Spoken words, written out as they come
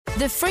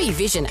The free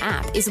Vision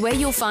app is where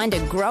you'll find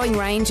a growing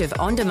range of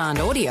on-demand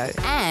audio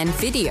and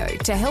video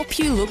to help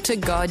you look to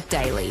God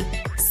daily.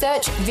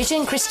 Search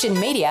Vision Christian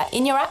Media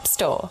in your app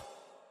store.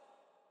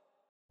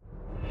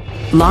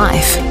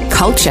 Life,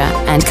 culture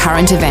and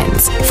current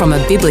events from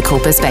a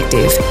biblical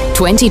perspective.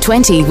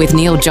 2020 with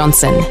Neil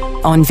Johnson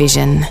on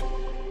Vision.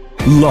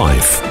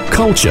 Life,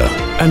 culture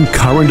and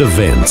current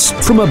events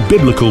from a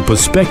biblical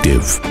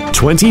perspective.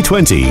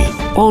 2020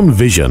 on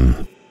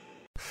Vision.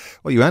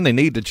 Well, you only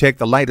need to check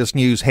the latest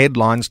news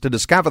headlines to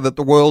discover that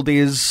the world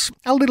is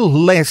a little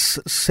less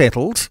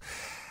settled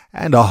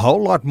and a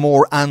whole lot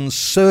more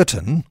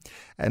uncertain,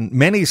 and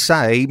many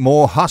say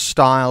more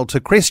hostile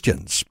to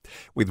Christians.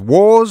 With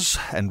wars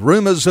and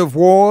rumours of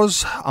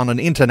wars on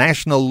an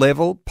international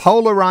level,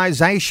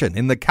 polarisation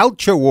in the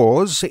culture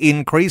wars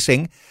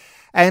increasing,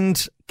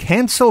 and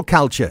cancel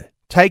culture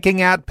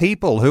taking out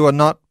people who are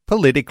not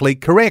politically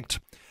correct.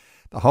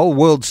 The whole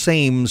world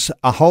seems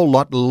a whole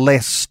lot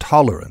less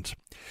tolerant.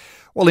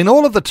 Well, in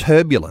all of the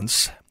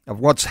turbulence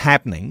of what's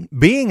happening,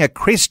 being a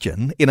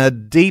Christian in a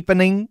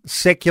deepening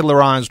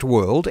secularised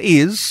world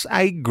is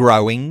a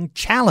growing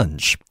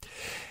challenge.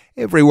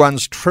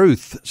 Everyone's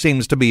truth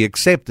seems to be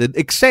accepted,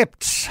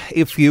 except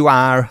if you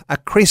are a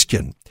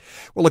Christian.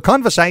 Well, a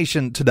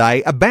conversation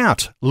today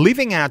about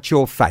living out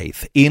your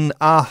faith in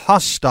a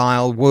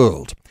hostile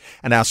world.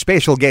 And our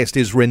special guest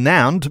is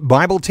renowned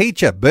Bible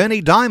teacher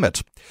Berni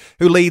Dymet,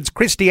 who leads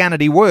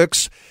Christianity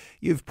Works.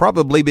 You've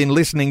probably been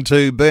listening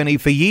to Bernie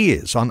for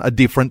years on A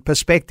Different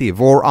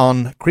Perspective or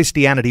on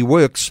Christianity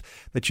Works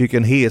that you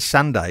can hear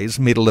Sundays,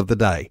 middle of the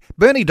day.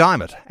 Berni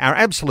Dymet, our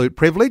absolute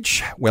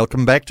privilege.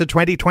 Welcome back to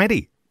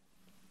 2020.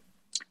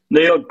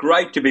 Neil,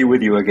 great to be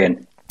with you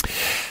again.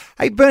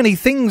 Hey, Bernie,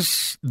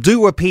 things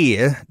do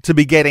appear to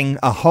be getting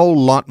a whole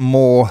lot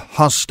more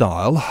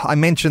hostile. I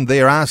mentioned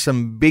there are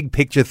some big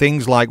picture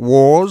things like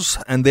wars,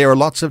 and there are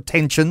lots of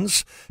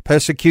tensions.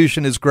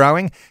 Persecution is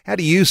growing. How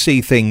do you see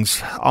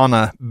things on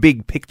a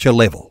big picture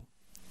level?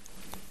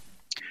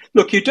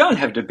 Look, you don't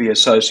have to be a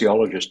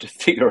sociologist to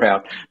figure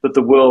out that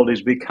the world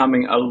is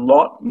becoming a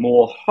lot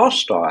more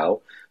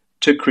hostile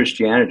to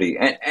Christianity.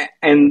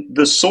 And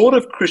the sort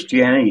of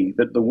Christianity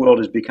that the world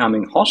is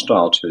becoming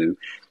hostile to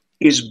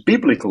is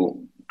biblical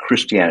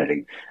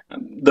Christianity.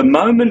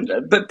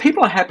 But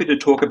people are happy to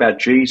talk about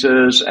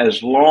Jesus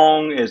as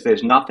long as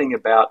there's nothing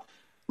about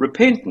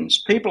repentance.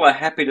 People are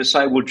happy to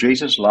say, well,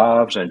 Jesus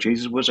loves and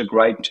Jesus was a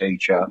great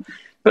teacher.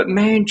 But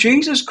man,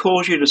 Jesus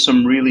calls you to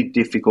some really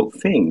difficult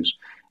things.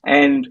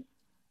 And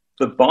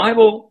the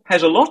Bible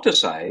has a lot to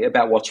say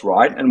about what's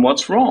right and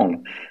what's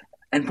wrong.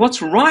 And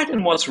what's right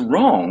and what's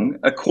wrong,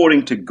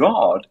 according to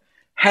God,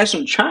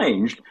 hasn't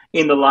changed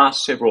in the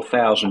last several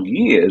thousand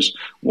years.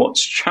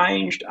 What's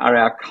changed are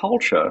our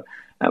culture,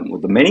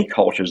 the many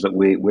cultures that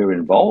we're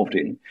involved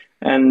in,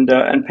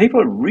 and people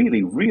are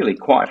really, really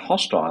quite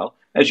hostile.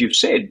 As you've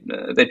said,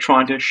 they're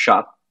trying to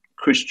shut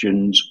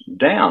Christians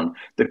down.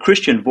 The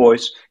Christian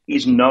voice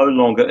is no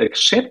longer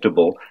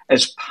acceptable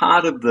as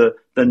part of the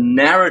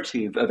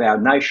narrative of our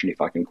nation,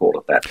 if I can call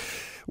it that.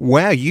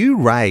 Wow, you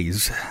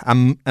raise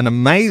an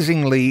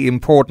amazingly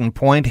important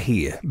point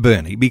here,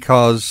 Bernie,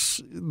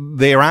 because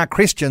there are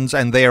Christians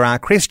and there are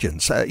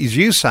Christians. As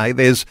you say,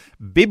 there's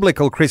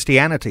biblical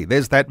Christianity.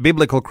 There's that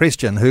biblical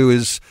Christian who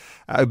is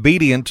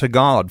obedient to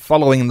God,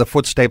 following in the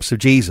footsteps of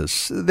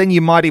Jesus. Then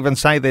you might even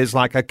say there's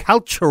like a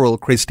cultural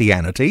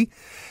Christianity,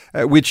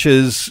 which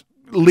is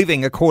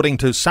living according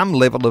to some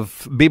level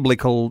of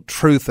biblical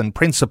truth and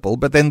principle,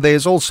 but then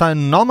there's also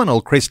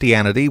nominal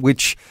Christianity,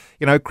 which,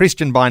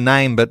 Christian by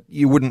name, but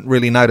you wouldn't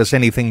really notice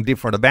anything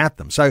different about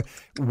them. So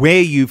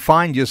where you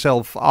find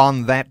yourself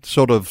on that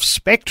sort of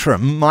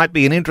spectrum might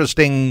be an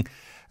interesting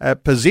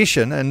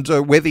position, and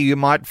whether you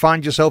might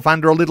find yourself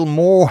under a little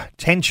more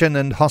tension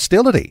and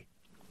hostility.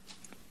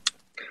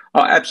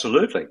 Oh,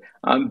 absolutely.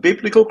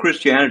 Biblical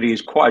Christianity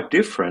is quite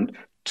different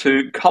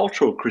to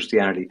cultural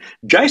Christianity.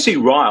 J.C.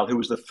 Ryle, who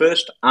was the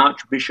first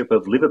Archbishop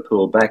of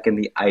Liverpool back in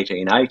the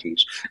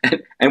 1880s,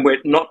 and we're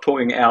not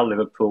talking our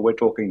Liverpool, we're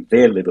talking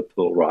their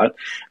Liverpool, right,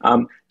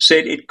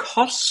 said it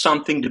costs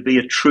something to be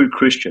a true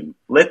Christian.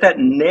 Let that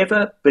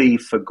never be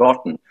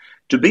forgotten.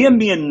 To be a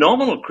mere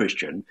nominal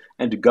Christian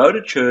and to go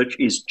to church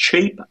is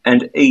cheap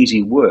and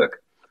easy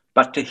work.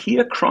 But to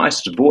hear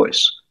Christ's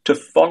voice, to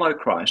follow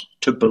Christ,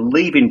 to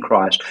believe in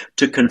Christ,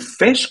 to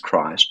confess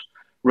Christ,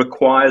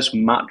 requires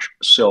much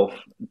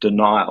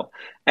self-denial.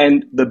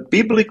 And the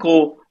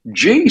biblical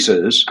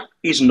Jesus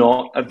is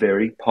not a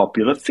very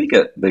popular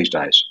figure these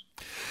days.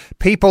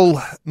 People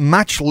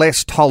much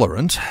less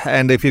tolerant,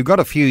 and if you've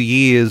got a few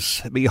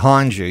years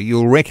behind you,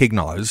 you'll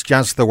recognise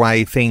just the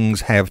way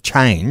things have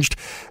changed.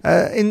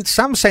 In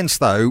some sense,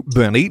 though,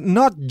 Bernie,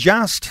 not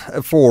just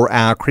for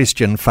our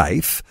Christian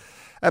faith,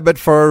 but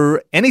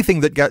for anything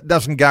that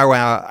doesn't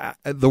go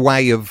the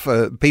way of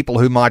people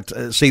who might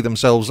see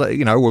themselves,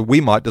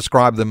 we might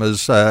describe them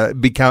as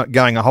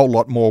going a whole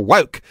lot more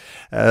woke,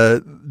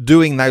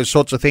 doing those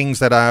sorts of things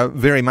that are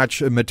very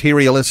much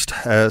materialist,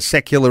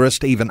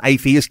 secularist, even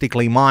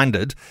atheistically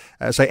minded.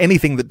 So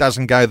anything that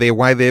doesn't go their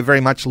way, they're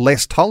very much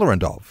less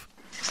tolerant of.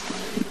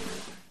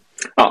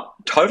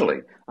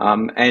 totally.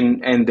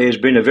 And there's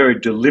been a very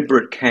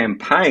deliberate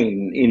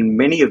campaign in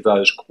many of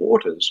those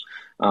quarters,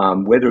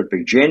 whether it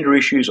be gender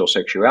issues or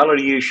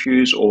sexuality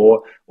issues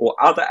or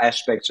other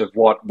aspects of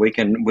what we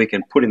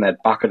can put in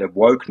that bucket of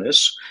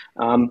wokeness,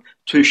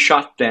 to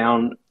shut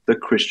down the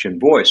Christian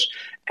voice.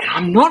 And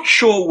I'm not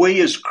sure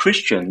we as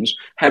Christians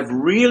have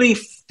really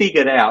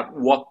figured out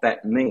what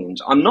that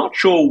means. I'm not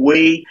sure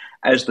we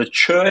as the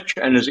church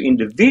and as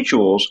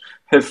individuals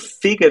have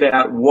figured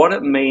out what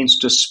it means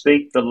to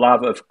speak the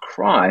love of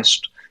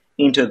Christ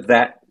into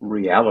that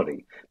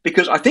reality.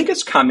 Because I think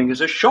it's coming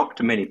as a shock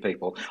to many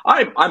people.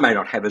 I may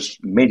not have as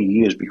many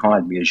years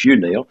behind me as you,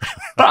 Neil,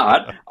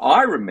 but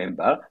I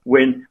remember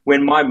when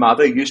my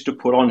mother used to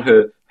put on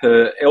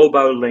her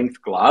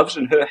elbow-length gloves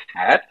and her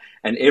hat,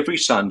 and every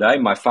Sunday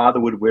my father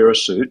would wear a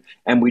suit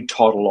and we'd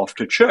toddle off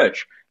to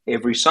church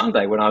every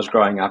Sunday when I was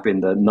growing up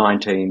in the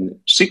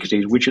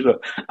 1960s, which is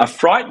a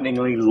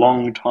frighteningly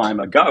long time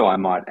ago, I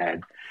might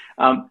add.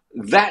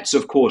 That's,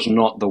 of course,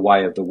 not the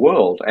way of the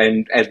world.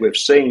 And as we've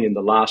seen in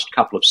the last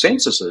couple of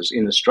censuses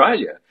in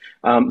Australia,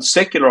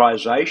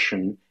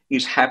 secularisation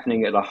is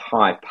happening at a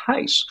high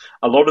pace.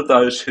 A lot of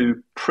those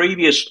who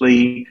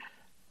previously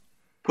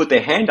put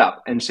their hand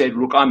up and said,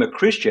 look, I'm a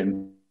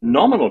Christian,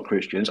 nominal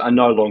Christians are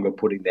no longer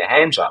putting their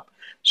hands up.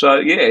 So,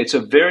 yeah, it's a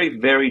very,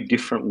 very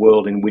different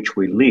world in which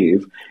we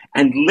live.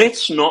 And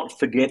let's not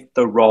forget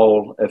the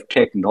role of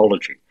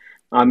technology.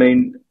 I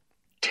mean,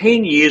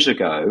 10 years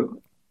ago,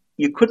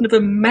 you couldn't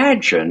have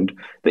imagined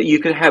that you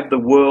could have the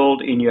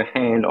world in your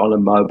hand on a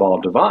mobile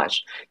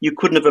device. You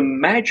couldn't have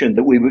imagined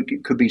that we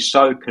could be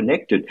so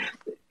connected.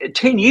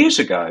 10 years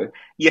ago,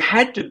 you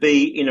had to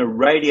be in a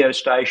radio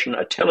station,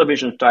 a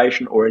television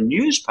station, or a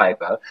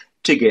newspaper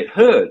to get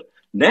heard.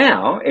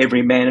 Now,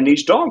 every man and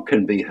his dog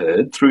can be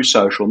heard through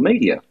social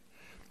media.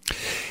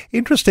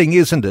 Interesting,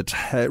 isn't it,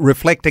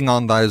 reflecting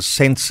on those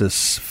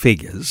census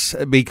figures,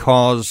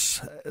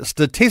 because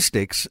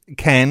statistics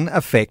can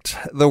affect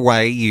the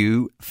way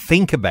you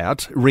think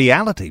about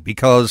reality,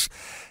 because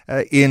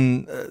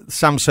in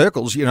some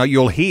circles,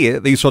 you'll hear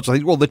these sorts of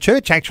things. Well, the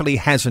church actually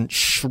hasn't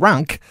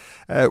shrunk.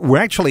 We're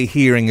actually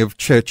hearing of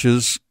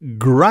churches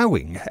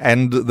growing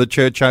and the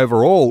church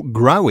overall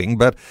growing,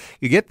 but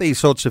you get these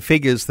sorts of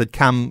figures that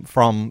come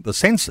from the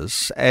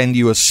census and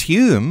you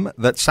assume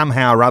that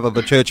somehow or other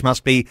the church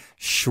must be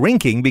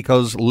shrinking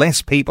because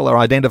less people are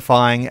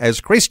identifying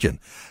as Christian.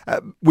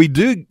 We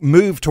do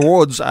move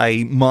towards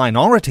a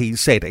minority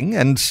setting,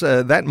 and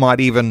that might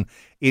even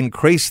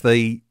increase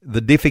the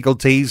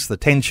difficulties, the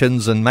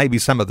tensions, and maybe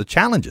some of the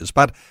challenges.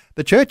 But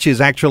the church is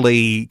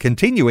actually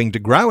continuing to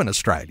grow in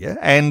Australia,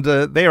 and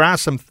there are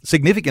some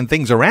significant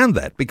things around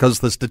that because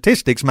the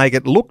statistics make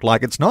it look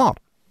like it's not.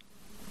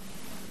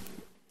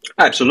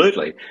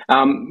 Absolutely.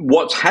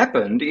 What's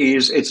happened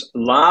is it's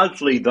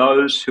largely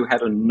those who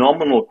had a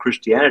nominal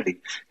Christianity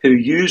who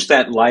use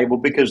that label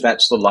because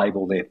that's the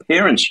label their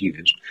parents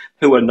used,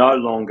 who are no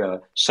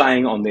longer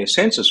saying on their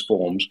census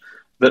forms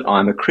that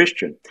I'm a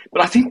Christian.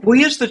 But I think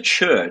we as the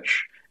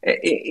church,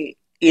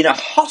 in a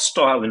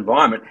hostile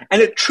environment, and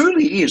it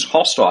truly is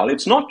hostile,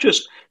 it's not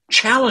just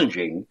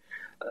challenging,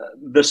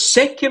 the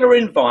secular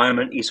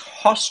environment is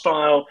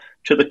hostile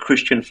to the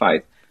Christian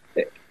faith.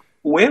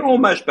 We're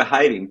almost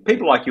behaving,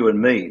 people like you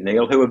and me,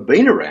 Neil, who have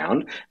been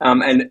around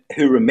and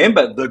who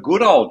remember the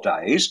good old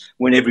days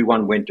when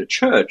everyone went to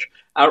church,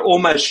 are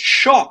almost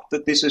shocked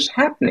that this is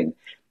happening.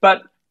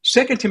 But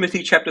 2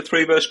 Timothy chapter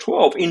 3, verse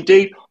 12,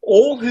 indeed,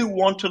 all who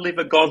want to live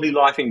a godly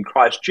life in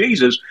Christ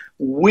Jesus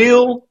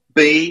will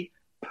be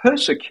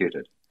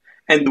persecuted.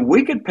 And the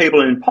wicked people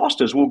and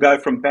impostors will go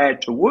from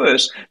bad to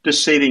worse,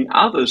 deceiving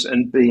others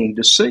and being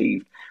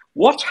deceived.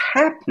 What's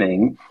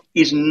happening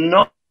is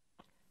not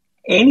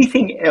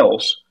anything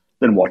else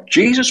than what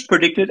Jesus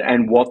predicted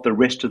and what the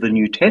rest of the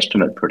New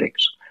Testament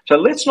predicts. So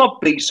let's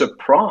not be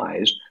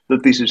surprised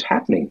that this is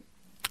happening.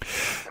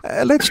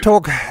 Let's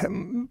talk a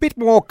bit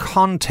more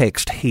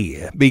context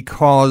here,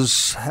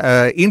 because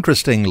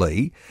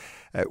interestingly,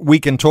 we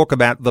can talk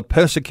about the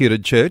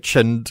persecuted church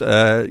and,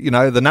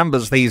 the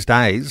numbers these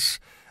days,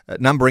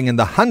 numbering in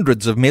the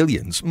hundreds of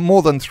millions,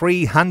 more than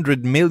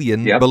 300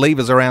 million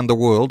believers around the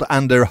world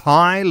under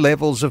high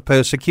levels of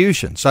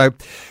persecution. So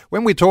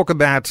when we talk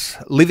about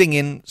living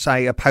in,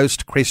 say, a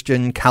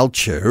post-Christian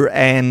culture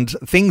and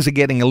things are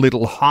getting a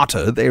little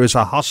hotter, there is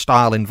a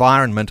hostile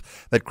environment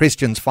that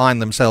Christians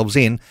find themselves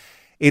in,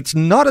 it's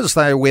not as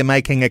though we're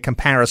making a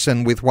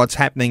comparison with what's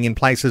happening in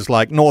places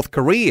like North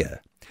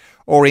Korea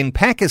or in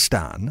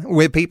Pakistan,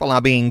 where people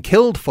are being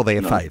killed for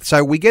their faith.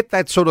 So we get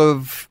that sort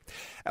of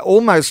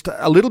almost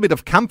a little bit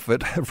of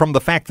comfort from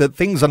the fact that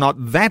things are not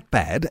that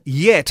bad,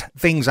 yet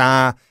things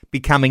are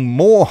becoming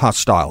more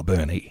hostile,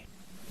 Bernie.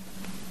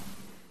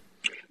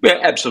 Yeah,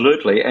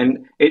 absolutely.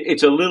 And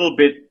it's a little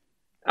bit,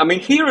 I mean,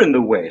 here in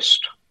the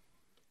West,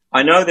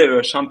 I know there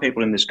are some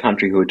people in this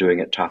country who are doing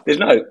it tough.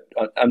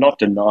 I'm not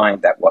denying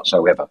that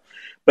whatsoever.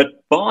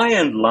 But by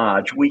and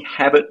large, we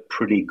have it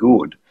pretty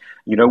good.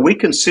 We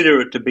consider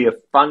it to be a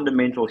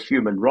fundamental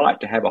human right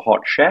to have a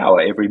hot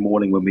shower every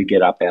morning when we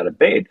get up out of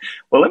bed.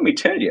 Well, let me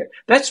tell you,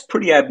 that's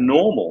pretty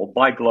abnormal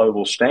by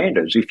global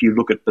standards if you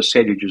look at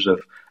percentages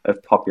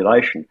of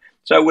population.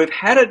 So we've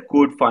had it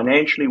good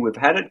financially, we've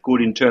had it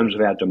good in terms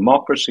of our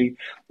democracy.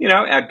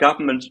 Our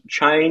government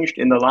changed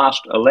in the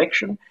last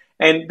election,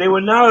 and there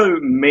were no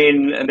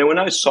men and there were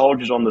no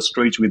soldiers on the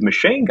streets with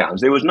machine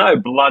guns. There was no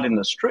blood in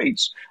the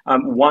streets.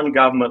 One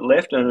government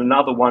left and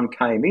another one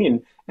came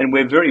in, and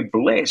we're very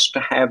blessed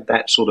to have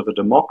that sort of a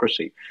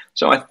democracy.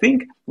 So I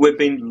think we've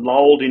been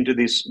lulled into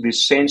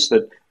this sense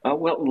that,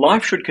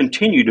 life should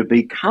continue to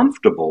be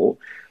comfortable.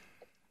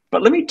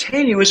 But let me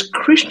tell you, as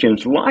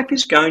Christians, life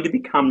is going to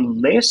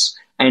become less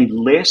and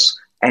less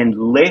and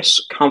less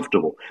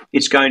comfortable.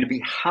 It's going to be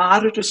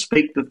harder to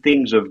speak the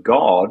things of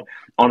God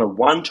on a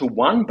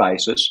one-to-one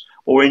basis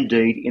or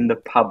indeed in the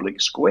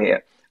public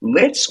square.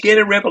 Let's get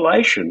a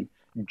revelation.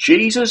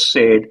 Jesus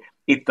said,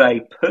 if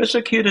they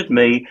persecuted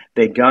me,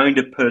 they're going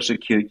to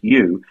persecute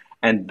you,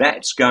 and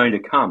that's going to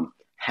come.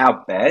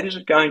 How bad is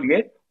it going to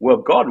get? Well,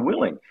 God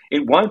willing,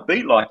 it won't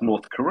be like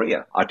North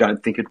Korea. I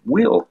don't think it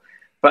will.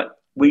 But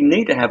we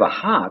need to have a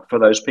heart for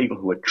those people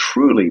who are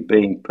truly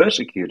being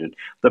persecuted,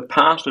 the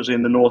pastors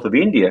in the north of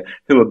India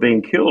who are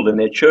being killed and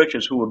their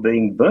churches who are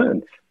being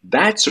burned.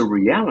 That's a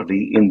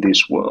reality in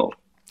this world.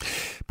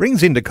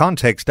 Brings into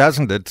context,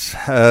 doesn't it,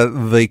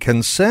 the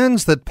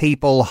concerns that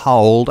people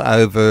hold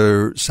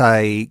over,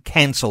 say,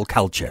 cancel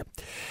culture.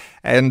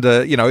 And,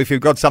 if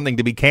you've got something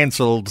to be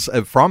cancelled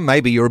from,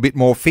 maybe you're a bit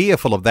more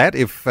fearful of that.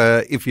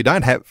 If you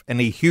don't have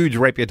any huge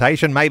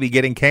reputation, maybe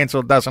getting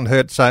cancelled doesn't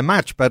hurt so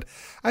much. But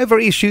over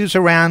issues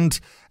around,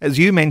 as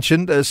you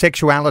mentioned,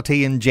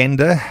 sexuality and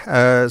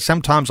gender,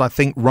 sometimes I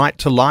think right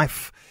to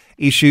life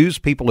issues,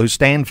 people who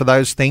stand for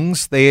those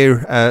things,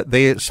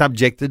 they're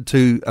subjected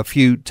to a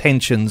few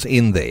tensions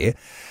in there.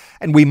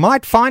 And we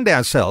might find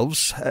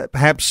ourselves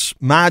perhaps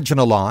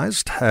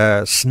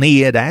marginalised,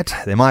 sneered at.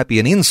 There might be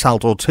an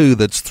insult or two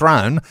that's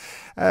thrown.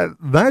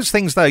 Those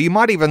things, though, you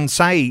might even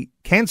say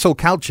cancel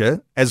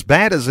culture, as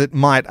bad as it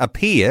might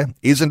appear,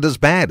 isn't as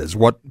bad as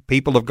what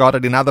people have got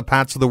it in other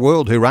parts of the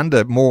world who are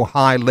under more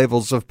high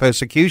levels of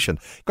persecution.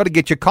 Got to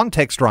get your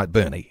context right,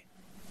 Bernie.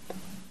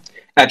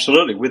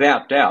 Absolutely,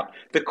 without doubt.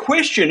 The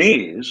question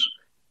is,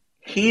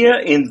 here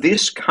in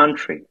this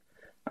country,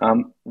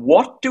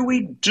 what do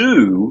we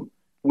do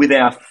with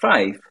our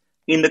faith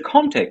in the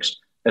context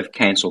of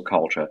cancel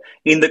culture,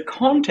 in the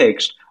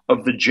context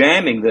of the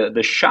jamming,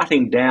 the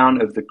shutting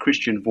down of the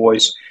Christian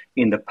voice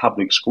in the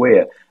public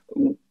square?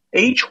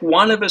 Each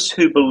one of us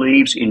who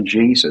believes in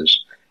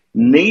Jesus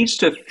needs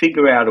to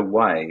figure out a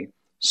way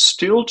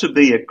still to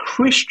be a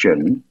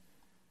Christian,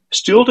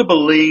 still to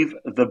believe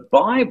the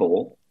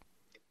Bible,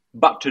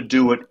 but to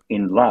do it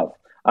in love.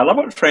 I love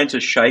what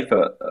Francis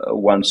Schaeffer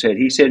once said.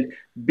 He said,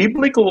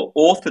 biblical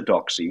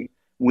orthodoxy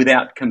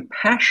without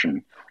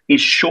compassion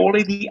is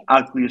surely the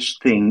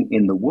ugliest thing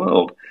in the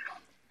world.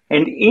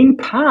 And in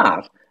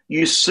part,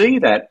 you see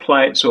that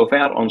play itself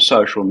out on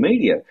social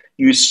media.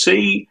 You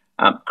see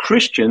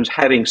Christians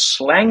having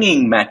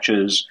slanging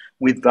matches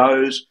with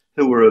those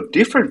who are of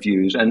different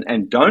views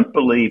and don't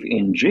believe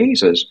in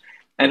Jesus.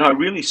 And I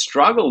really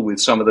struggle with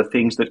some of the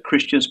things that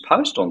Christians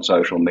post on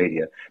social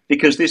media,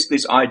 because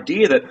this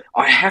idea that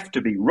I have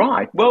to be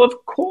right. Well,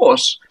 of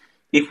course,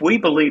 if we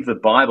believe the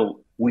Bible,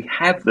 we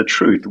have the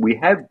truth. We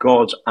have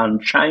God's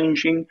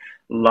unchanging,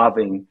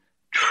 loving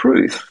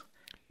truth.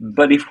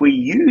 But if we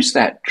use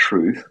that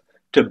truth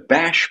to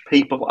bash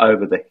people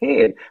over the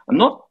head, I'm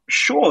not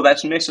sure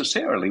that's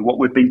necessarily what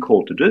we've been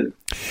called to do.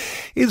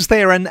 Is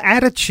there an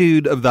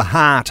attitude of the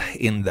heart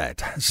in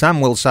that? Some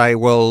will say,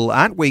 well,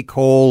 aren't we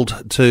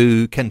called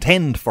to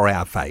contend for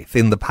our faith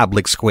in the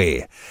public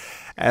square?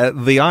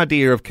 The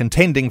idea of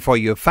contending for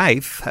your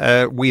faith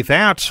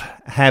without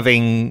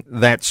having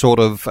that sort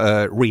of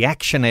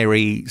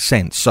reactionary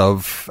sense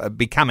of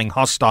becoming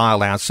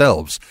hostile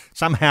ourselves.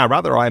 Somehow or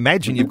other, I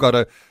imagine you've got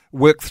to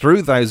work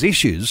through those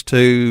issues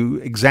to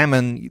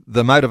examine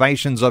the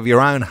motivations of your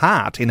own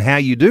heart in how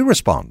you do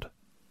respond.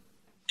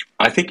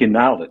 I think you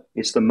nailed it.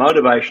 It's the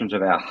motivations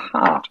of our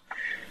heart.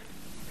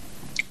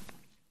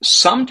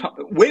 Sometimes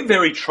we're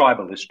very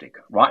tribalistic,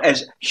 right?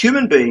 As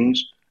human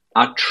beings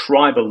are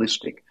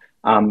tribalistic.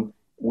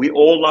 We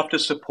all love to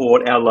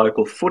support our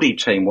local footy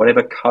team,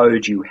 whatever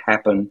code you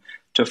happen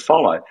to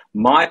follow.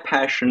 My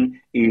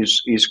passion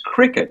is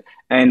cricket.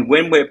 And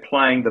when we're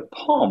playing the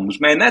Poms,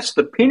 man, that's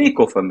the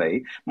pinnacle for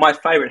me. My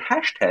favourite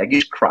hashtag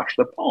is crush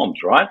the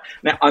Poms, right?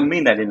 Now, I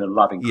mean that in a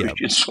loving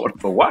Christian sort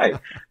of a way.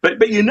 But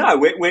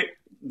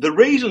the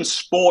reason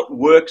sport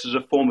works as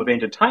a form of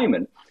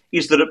entertainment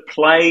is that it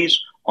plays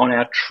on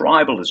our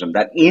tribalism,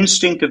 that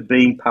instinct of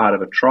being part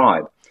of a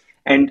tribe.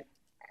 And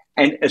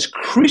as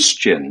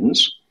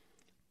Christians,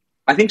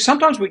 I think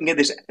sometimes we can get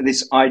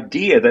this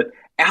idea that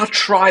our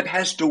tribe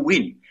has to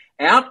win.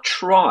 Our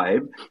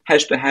tribe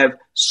has to have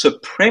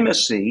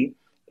supremacy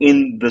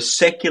in the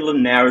secular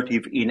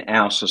narrative in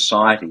our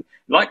society,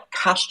 like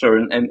Custer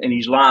and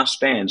his last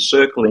stand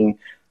circling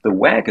the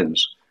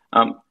wagons.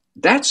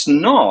 That's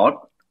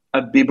not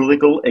a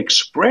biblical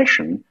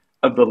expression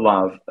of the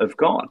love of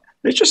God.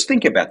 Let's just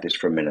think about this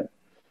for a minute.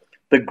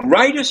 The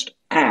greatest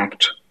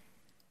act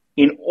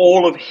in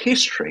all of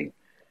history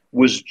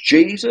was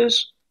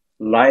Jesus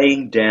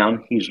laying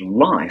down his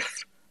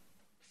life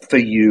for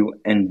you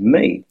and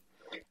me.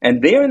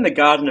 And there in the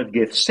Garden of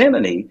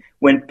Gethsemane,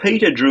 when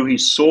Peter drew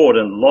his sword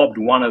and lobbed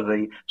one of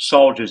the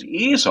soldiers'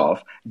 ears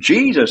off,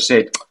 Jesus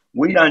said,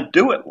 "We don't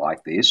do it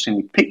like this." And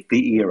he picked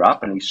the ear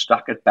up and he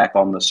stuck it back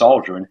on the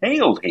soldier and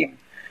healed him.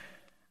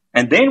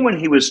 And then when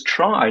he was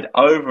tried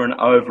over and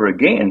over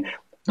again,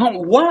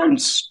 not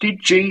once did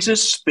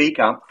Jesus speak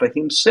up for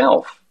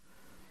himself.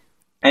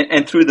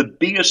 And through the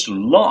biggest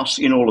loss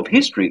in all of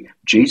history,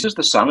 Jesus,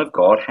 the Son of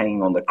God,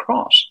 hanging on the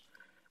cross,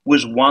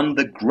 was won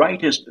the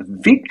greatest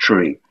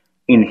victory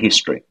in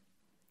history.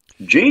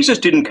 Jesus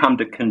didn't come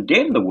to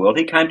condemn the world,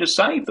 he came to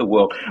save the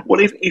world. Well,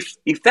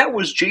 if that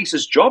was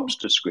Jesus' job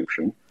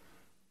description,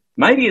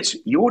 maybe it's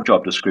your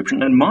job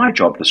description and my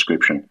job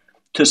description,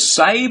 to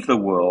save the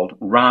world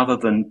rather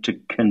than to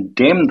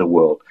condemn the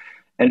world.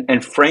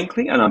 And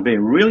frankly, and I'm being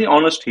really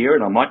honest here,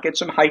 and I might get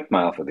some hate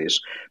mail for this,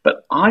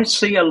 but I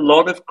see a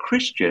lot of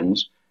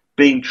Christians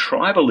being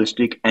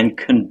tribalistic and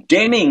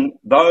condemning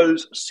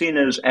those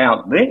sinners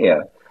out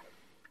there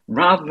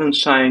rather than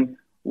saying,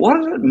 what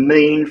does it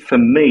mean for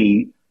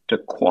me to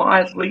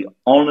quietly,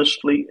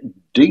 honestly,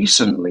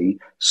 decently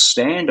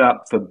stand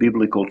up for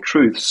biblical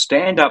truth,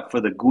 stand up for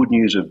the good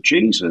news of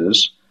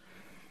Jesus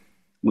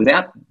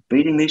without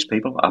beating these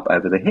people up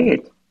over the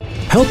head?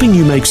 Helping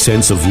you make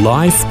sense of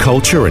life,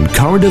 culture and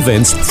current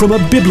events from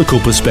a biblical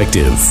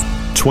perspective.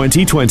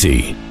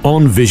 2020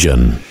 on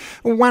Vision.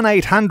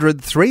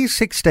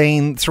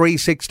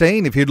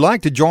 1-800-316-316. If you'd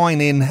like to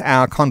join in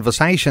our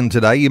conversation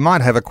today, you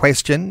might have a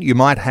question, you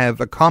might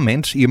have a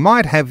comment, you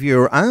might have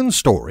your own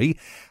story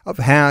of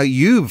how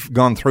you've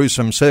gone through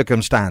some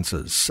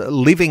circumstances,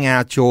 living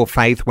out your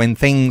faith when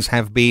things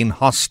have been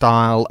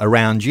hostile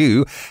around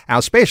you.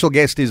 Our special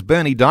guest is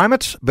Berni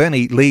Dymet.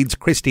 Berni leads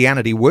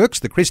Christianity Works,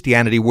 the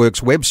Christianity Works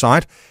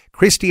website,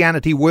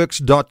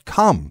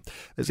 ChristianityWorks.com.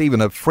 There's even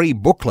a free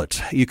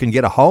booklet you can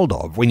get a hold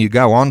of when you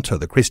go onto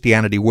the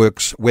Christianity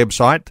Works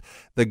website,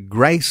 The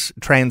Grace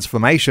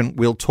Transformation.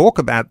 We'll talk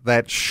about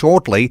that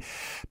shortly.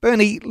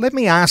 Berni, let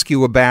me ask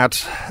you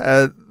about,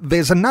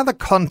 there's another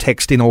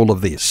context in all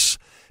of this,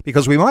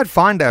 because we might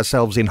find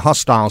ourselves in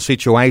hostile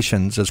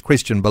situations as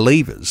Christian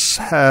believers,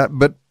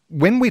 but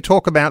when we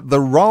talk about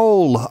the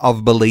role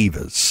of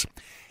believers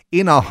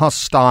in a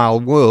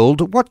hostile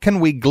world, what can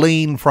we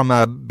glean from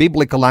a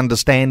biblical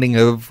understanding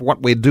of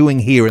what we're doing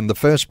here in the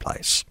first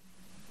place?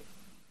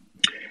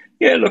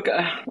 Yeah, look,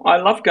 I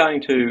love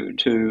going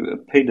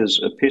to Peter's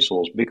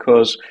epistles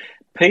because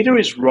Peter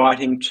is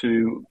writing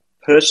to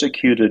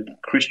persecuted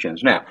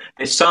Christians. Now,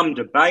 there's some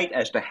debate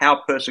as to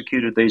how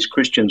persecuted these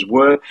Christians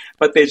were,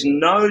 but there's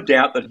no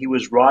doubt that he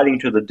was writing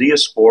to the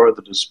diaspora,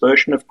 the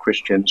dispersion of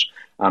Christians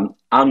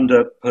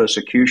under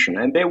persecution.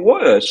 And there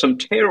were some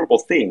terrible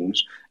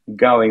things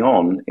going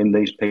on in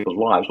these people's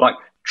lives, like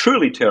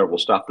truly terrible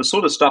stuff, the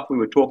sort of stuff we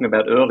were talking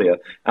about earlier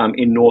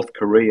in North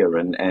Korea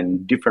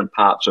and different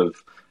parts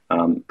of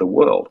the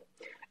world.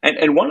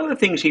 And one of the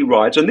things he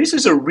writes, and this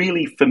is a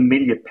really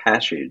familiar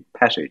passage,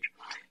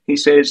 he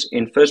says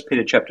in 1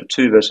 Peter chapter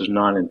 2, verses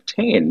 9 and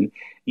 10,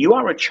 "You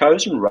are a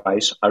chosen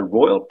race, a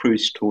royal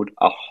priesthood,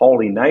 a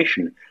holy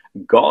nation,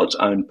 God's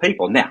own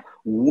people." Now,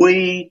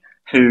 we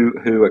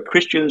who are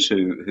Christians,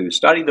 who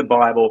study the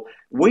Bible,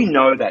 we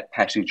know that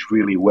passage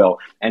really well.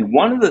 And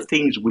one of the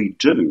things we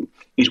do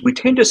is we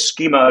tend to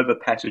skim over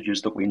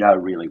passages that we know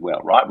really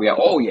well, right? We go,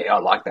 oh yeah, I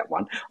like that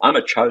one. I'm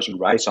a chosen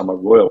race, I'm a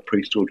royal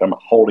priesthood, I'm a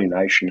holy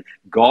nation,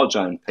 God's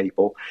own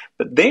people.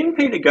 But then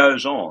Peter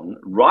goes on,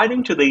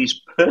 writing to these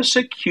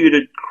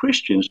persecuted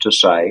Christians to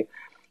say,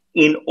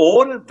 in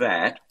order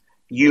that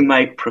you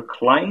may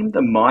proclaim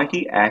the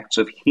mighty acts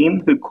of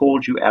him who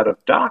called you out of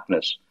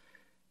darkness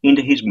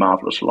into his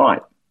marvelous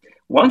light.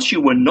 Once you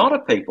were not a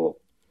people,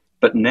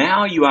 but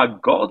now you are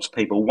God's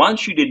people.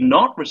 Once you did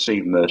not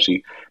receive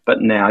mercy,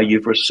 but now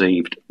you've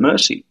received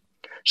mercy.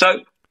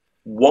 So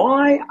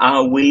why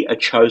are we a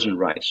chosen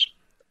race?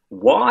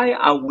 Why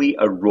are we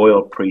a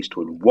royal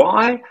priesthood?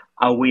 Why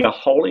are we a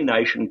holy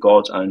nation,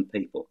 God's own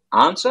people?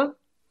 Answer,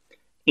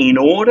 in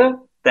order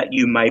that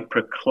you may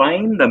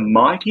proclaim the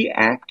mighty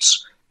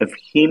acts of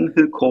him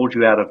who called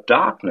you out of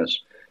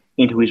darkness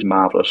into his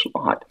marvelous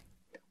light.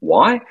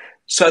 Why?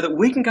 So that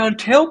we can go and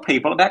tell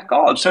people about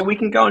God, so we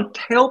can go and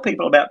tell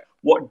people about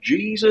what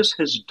Jesus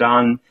has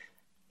done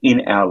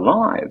in our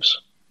lives.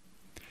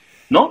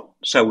 Not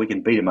so we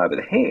can beat them over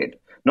the head,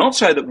 not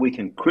so that we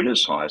can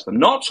criticize them,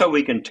 not so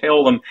we can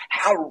tell them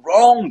how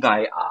wrong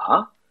they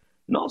are,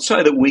 not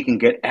so that we can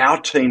get our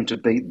team to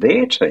beat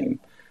their team,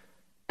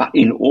 but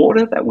in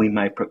order that we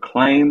may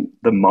proclaim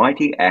the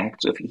mighty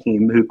acts of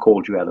him who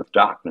called you out of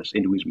darkness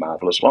into his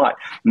marvelous light.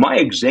 My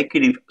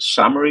executive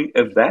summary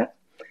of that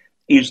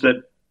is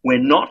that we're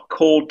not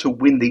called to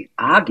win the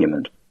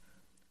argument,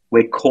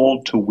 we're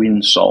called to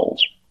win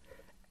souls.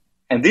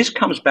 And this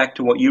comes back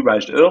to what you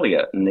raised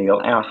earlier, Neil,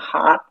 our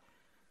heart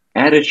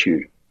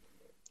attitude.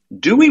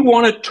 Do we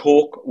want to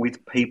talk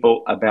with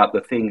people about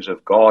the things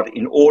of God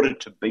in order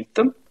to beat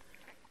them,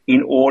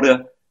 in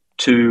order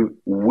to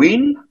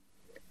win?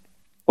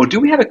 Or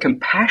do we have a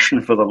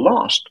compassion for the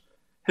lost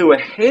who are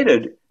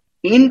headed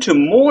into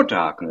more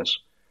darkness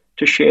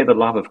to share the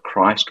love of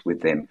Christ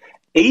with them,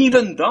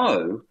 even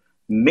though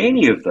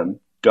many of them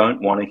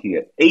don't want to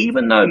hear,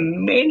 even though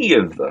many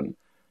of them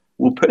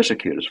will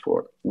persecute us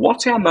for it?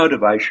 What's our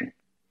motivation?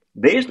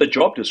 There's the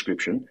job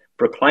description.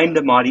 Proclaim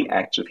the mighty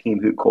acts of him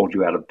who called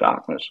you out of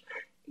darkness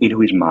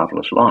into his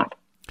marvellous light.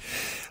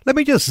 Let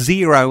me just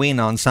zero in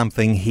on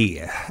something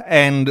here,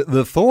 and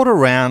the thought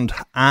around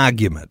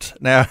argument.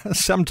 Now,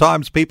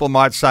 sometimes people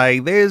might say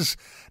there's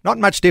not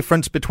much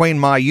difference between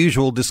my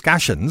usual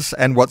discussions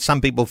and what some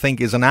people think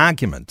is an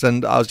argument.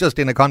 And I was just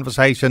in a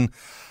conversation,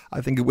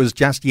 I think it was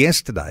just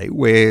yesterday,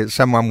 where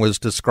someone was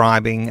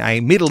describing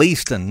a Middle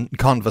Eastern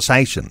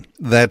conversation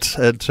that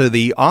to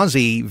the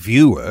Aussie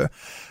viewer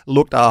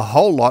looked a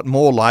whole lot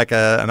more like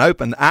an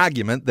open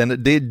argument than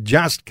it did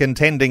just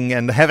contending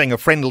and having a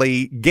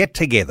friendly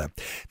get-together.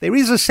 There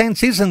is a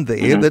sense, isn't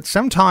there, that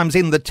sometimes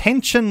in the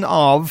tension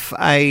of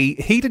a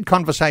heated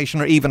conversation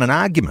or even an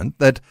argument,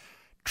 that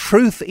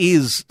truth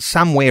is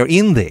somewhere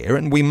in there,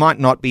 and we might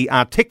not be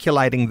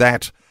articulating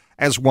that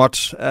as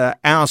what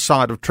our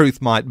side of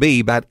truth might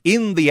be, but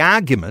in the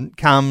argument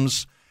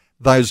comes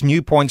those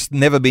new points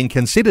never been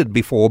considered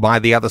before by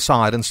the other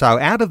side, and so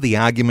out of the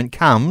argument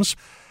comes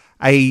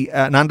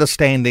an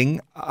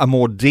understanding, a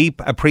more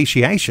deep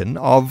appreciation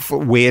of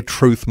where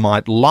truth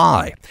might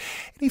lie.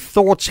 Any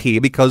thoughts here?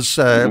 Because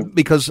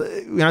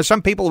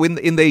some people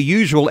in their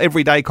usual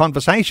everyday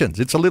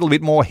conversations, it's a little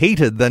bit more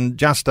heated than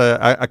just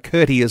a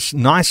courteous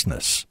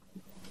niceness.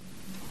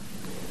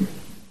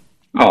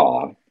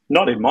 Oh,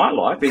 not in my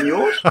life, in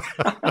yours.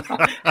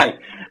 Hey,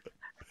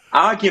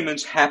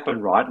 arguments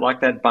happen, right?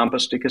 Like that bumper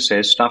sticker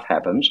says, stuff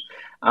happens.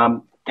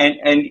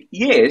 And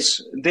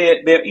yes,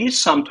 there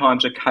is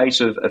sometimes a case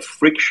of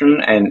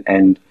friction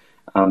and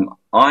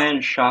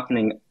iron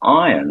sharpening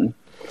iron.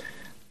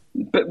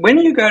 But when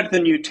you go to the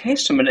New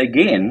Testament,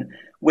 again,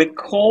 we're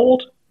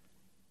called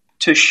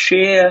to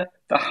share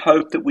the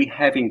hope that we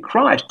have in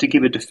Christ, to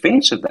give a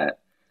defense of that,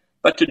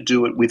 but to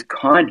do it with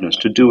kindness,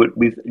 to do it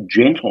with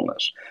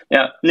gentleness.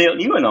 Now, Neil,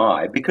 you and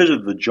I, because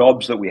of the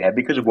jobs that we have,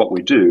 because of what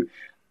we do,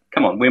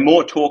 come on, we're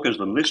more talkers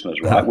than listeners,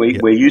 right?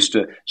 We're used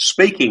to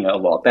speaking a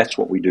lot. That's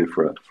what we do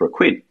for a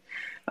quid.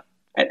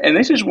 And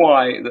this is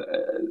why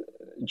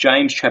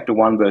James chapter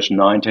 1, verse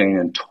 19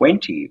 and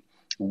 20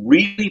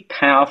 really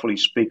powerfully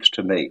speaks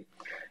to me.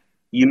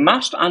 You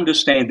must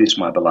understand this,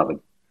 my beloved.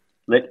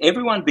 Let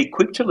everyone be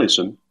quick to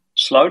listen,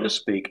 slow to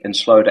speak, and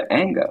slow to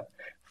anger,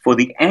 for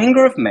the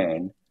anger of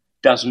man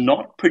does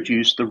not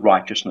produce the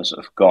righteousness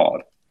of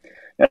God.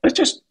 Now, let's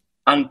just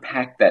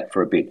unpack that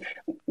for a bit.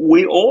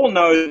 We all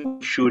know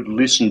we should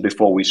listen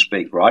before we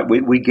speak, right?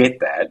 We get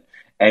that,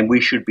 and we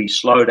should be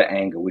slow to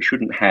anger. We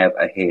shouldn't have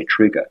a hair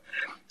trigger.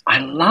 I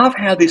love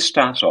how this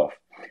starts off.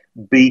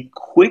 Be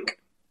quick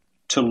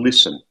to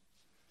listen.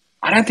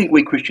 I don't think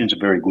we Christians are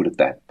very good at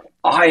that.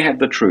 I have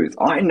the truth.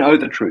 I know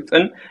the truth.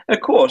 And, of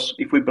course,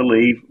 if we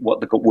believe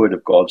what the Word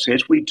of God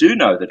says, we do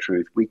know the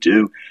truth. We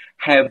do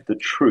have the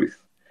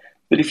truth.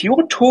 But if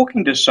you're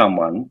talking to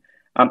someone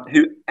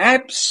who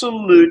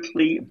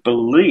absolutely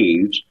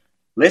believes,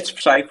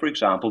 let's say, for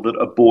example, that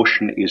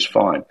abortion is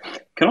fine.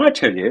 Can I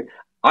tell you,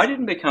 I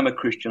didn't become a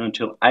Christian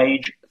until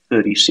age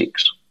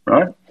 36,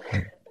 right?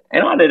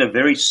 And I led a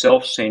very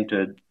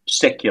self-centered,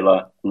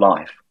 secular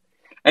life.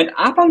 And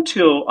up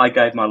until I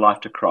gave my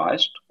life to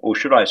Christ, or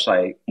should I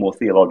say more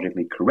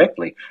theologically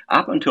correctly,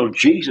 up until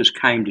Jesus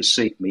came to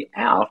seek me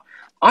out,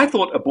 I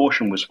thought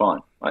abortion was fine.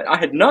 I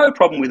had no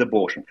problem with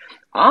abortion.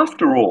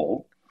 After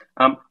all,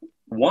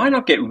 why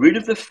not get rid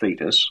of the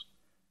fetus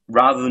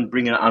rather than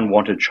bring an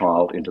unwanted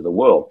child into the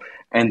world?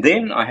 And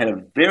then I had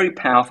a very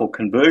powerful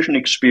conversion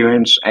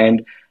experience,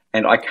 and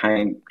I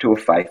came to a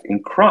faith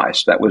in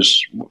Christ. That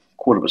was a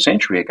quarter of a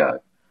century ago.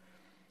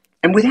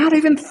 And without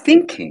even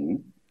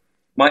thinking,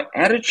 my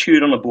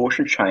attitude on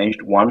abortion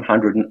changed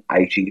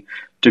 180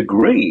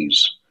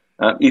 degrees.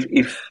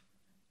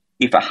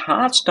 If a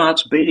heart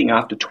starts beating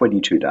after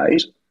 22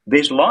 days,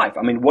 there's life.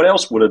 I mean, what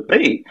else would it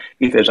be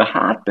if there's a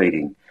heart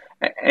beating?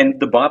 And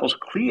the Bible's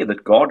clear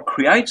that God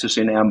creates us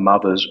in our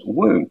mother's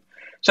womb.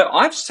 So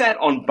I've sat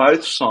on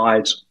both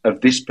sides of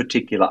this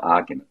particular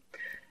argument.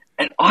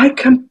 And I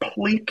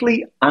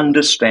completely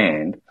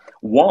understand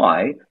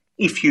why,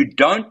 if you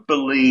don't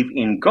believe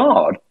in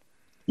God,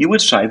 you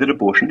would say that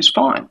abortion is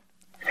fine.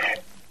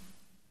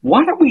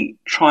 Why don't we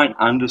try and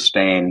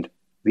understand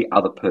the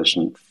other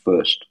person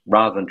first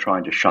rather than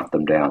trying to shut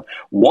them down?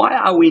 Why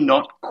are we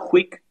not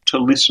quick to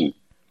listen,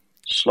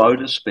 slow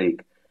to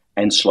speak,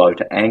 and slow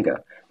to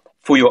anger?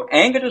 For your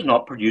anger does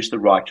not produce the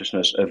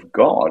righteousness of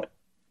God.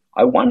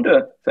 I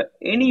wonder, for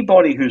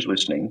anybody who's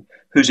listening,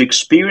 who's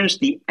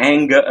experienced the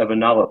anger of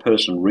another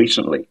person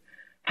recently,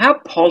 how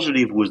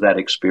positive was that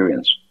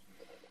experience?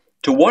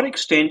 To what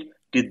extent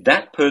did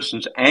that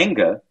person's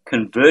anger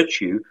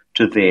convert you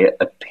to their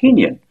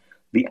opinion?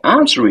 The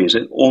answer is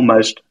it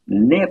almost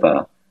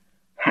never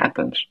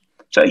happens.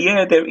 So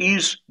yeah, there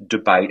is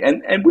debate,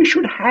 and we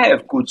should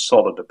have good,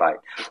 solid debate.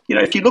 You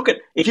know, if you look at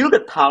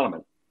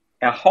Parliament,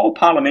 our whole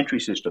parliamentary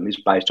system is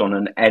based on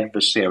an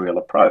adversarial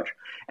approach.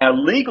 Our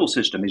legal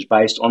system is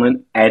based on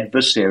an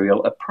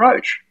adversarial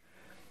approach.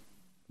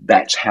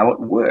 That's how it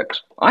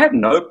works. I have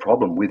no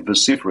problem with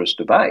vociferous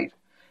debate.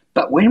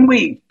 But when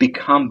we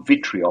become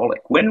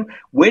vitriolic, when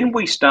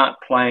we start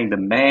playing the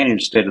man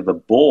instead of the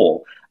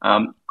ball,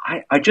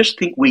 I just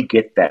think we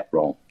get that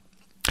wrong.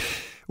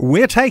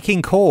 We're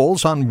taking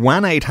calls on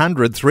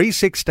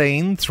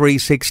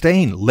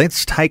 1-800-316-316.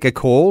 Let's take a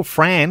call.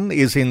 Fran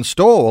is in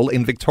Stawell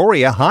in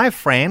Victoria. Hi,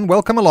 Fran.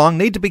 Welcome along.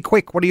 Need to be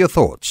quick. What are your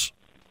thoughts?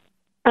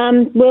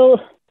 I'm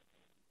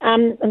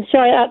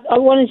sorry. I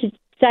wanted to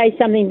say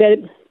something, but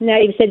now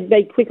you've said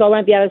be quick. I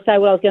won't be able to say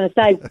what I was going to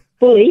say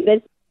fully.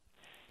 But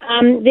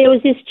there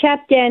was this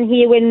chap down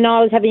here when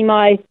I was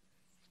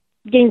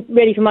getting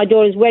ready for my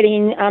daughter's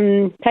wedding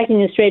in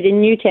Pakenham Street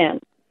in Newtown,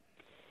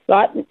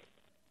 right?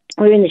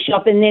 We were in the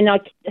shop, and then I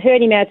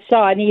heard him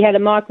outside, and he had a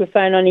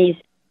microphone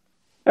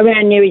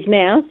around near his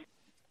mouth,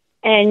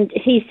 and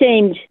he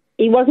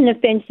wasn't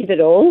offensive at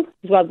all,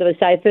 is what I've got to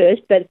say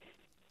first, but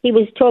he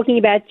was talking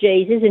about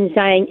Jesus and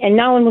saying, and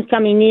no one was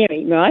coming near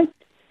him, right?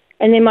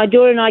 And then my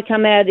daughter and I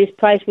come out of this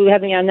place, we were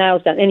having our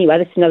nails done. Anyway,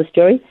 that's another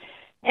story.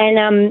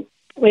 And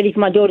ready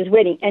for my daughter's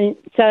wedding. And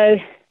so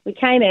we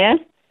came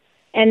out,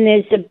 and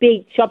there's a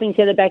big shopping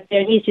centre back there,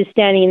 and he's just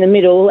standing in the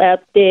middle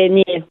out there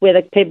near where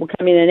the people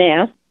come in and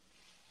out.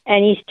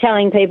 And he's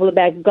telling people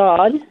about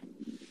God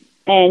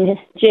and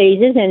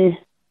Jesus, and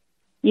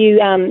he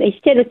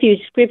said a few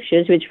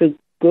scriptures, which were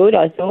good,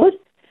 I thought.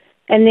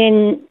 And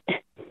then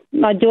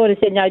my daughter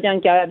said, no,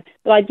 don't go.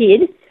 But I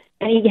did.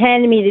 And he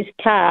handed me this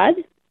card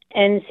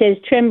and it says,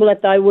 tremble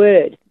at thy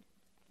word,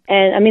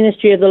 and a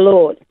ministry of the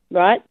Lord,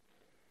 right?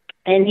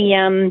 And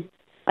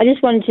I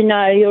just wanted to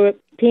know your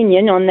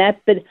opinion on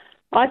that, but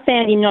I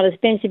found him not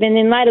offensive. And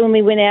then later when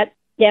we went out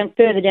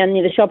further down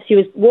near the shops, he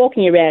was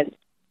walking around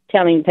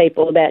telling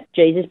people about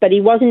Jesus, but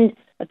he wasn't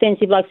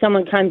offensive like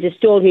someone came to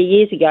Stawell here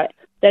years ago.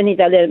 Don't think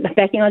they let him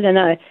back in, I don't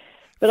know.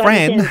 But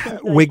Fran,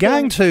 we're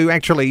going to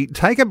actually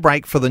take a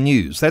break for the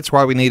news. That's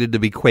why we needed to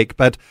be quick.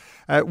 But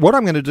what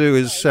I'm going to do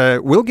is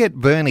we'll get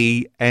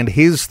Bernie and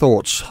his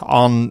thoughts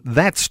on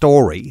that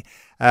story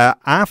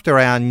after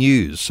our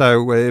news.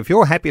 So if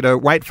you're happy to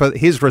wait for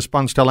his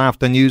response till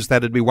after news,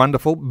 that'd be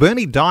wonderful.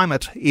 Bernie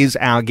Diamond is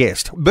our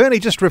guest. Bernie,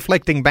 just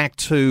reflecting back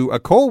to a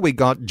call we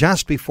got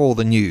just before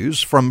the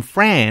news from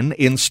Fran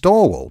in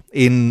Stawell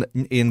in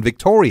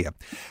Victoria.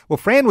 Well,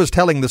 Fran was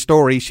telling the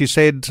story. She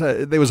said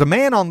there was a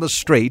man on the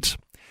street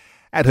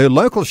at her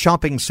local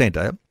shopping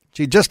centre.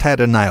 She just had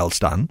her nails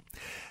done.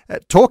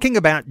 Talking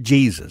about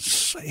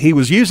Jesus. He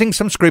was using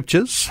some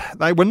scriptures.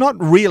 They were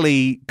not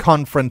really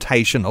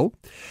confrontational.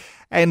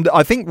 And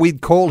I think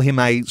we'd call him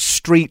a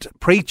street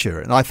preacher.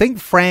 And I think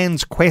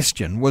Fran's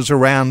question was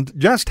around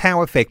just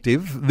how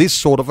effective this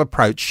sort of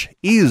approach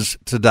is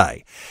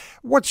today.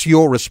 What's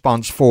your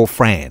response for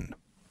Fran?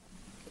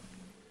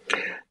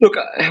 Look,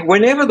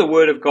 whenever the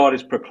word of God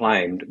is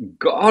proclaimed,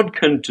 God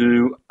can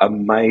do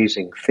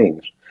amazing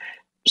things.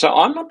 So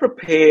I'm not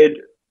prepared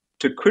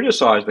to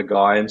criticise the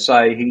guy and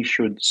say he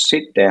should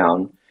sit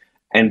down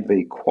and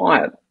be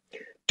quiet.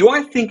 Do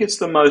I think it's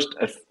the most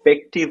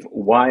effective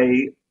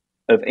way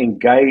of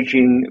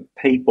engaging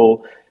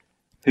people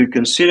who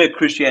consider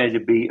Christianity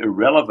to be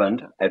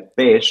irrelevant at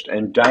best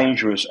and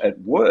dangerous at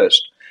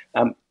worst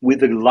with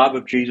the love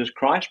of Jesus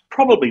Christ?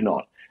 Probably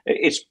not.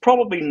 It's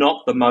probably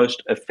not the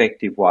most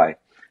effective way.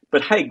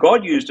 But hey,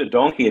 God used a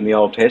donkey in the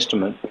Old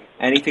Testament,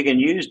 and if he can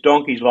use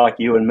donkeys like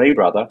you and me,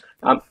 brother,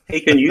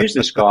 he can use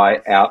this guy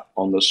out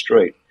on the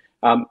street.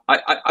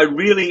 I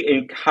really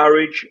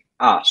encourage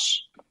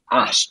us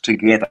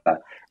together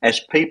as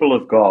people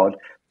of God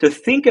to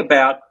think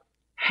about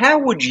how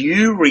would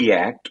you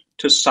react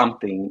to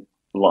something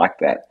like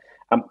that?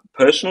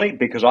 Personally,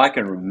 because I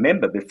can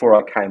remember before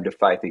I came to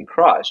faith in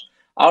Christ,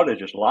 I would have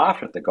just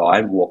laughed at the guy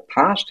and walked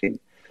past him.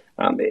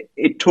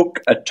 It took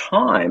a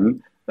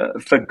time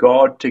for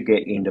God to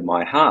get into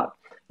my heart.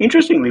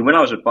 Interestingly, when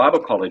I was at Bible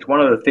college, one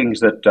of the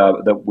things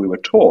that we were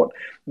taught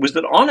was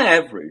that on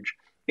average,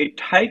 it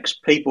takes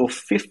people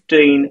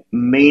 15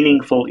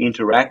 meaningful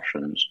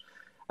interactions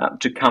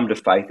to come to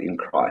faith in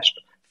Christ.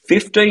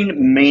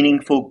 15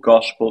 meaningful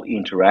gospel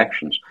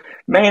interactions.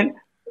 Man,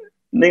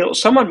 Neil,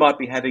 someone might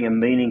be having a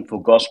meaningful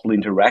gospel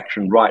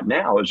interaction right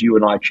now as you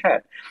and I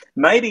chat.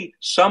 Maybe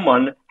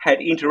someone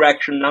had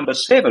interaction number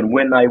 7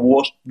 when they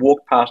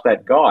walked past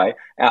that guy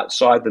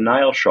outside the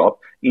nail shop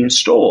in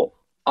Stawell.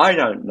 I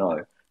don't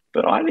know.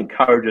 But I'd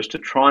encourage us to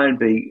try and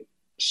be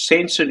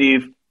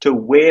sensitive to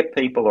where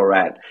people are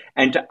at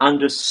and to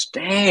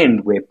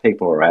understand where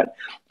people are at,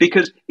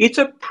 because it's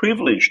a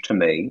privilege to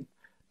me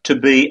to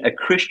be a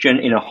Christian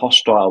in a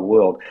hostile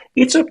world.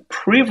 It's a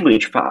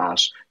privilege for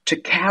us to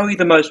carry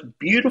the most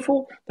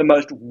beautiful, the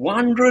most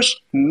wondrous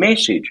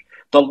message,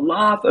 the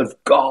love of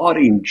God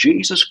in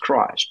Jesus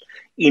Christ,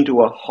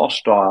 into a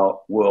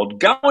hostile world.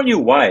 Go on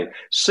your way.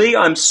 See,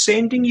 I'm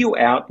sending you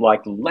out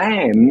like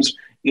lambs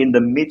in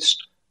the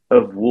midst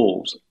of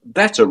wolves.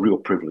 That's a real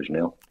privilege,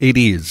 Neil. It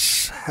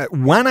is.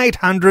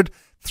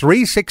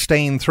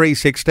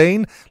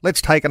 1-800-316-316.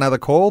 Let's take another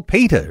call.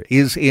 Peter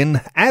is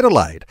in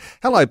Adelaide.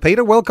 Hello,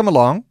 Peter. Welcome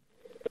along.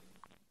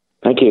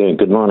 Thank you.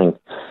 Good morning.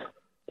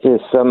 Yes,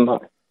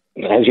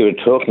 as you were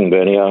talking,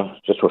 Bernie, I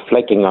was just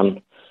reflecting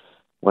on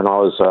when I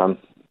was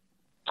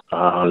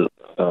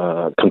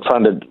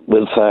confronted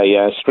with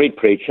a street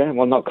preacher.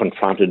 Well, not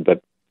confronted,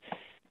 but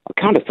I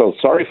kind of felt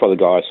sorry for the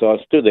guy, so I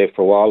stood there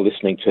for a while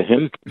listening to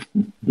him.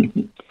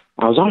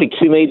 I was only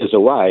 2 meters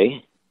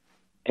away,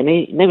 and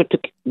he never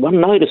took one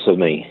notice of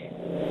me.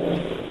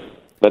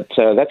 But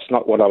that's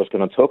not what I was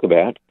going to talk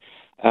about.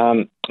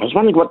 I was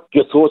wondering what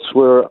your thoughts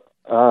were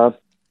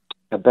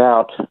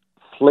about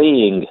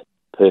fleeing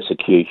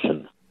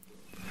persecution.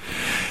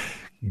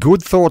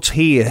 Good thoughts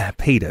here,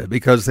 Peter,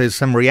 because there's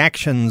some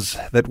reactions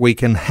that we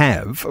can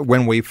have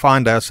when we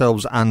find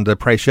ourselves under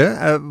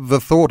pressure. The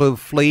thought of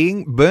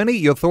fleeing. Bernie,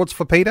 your thoughts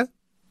for Peter?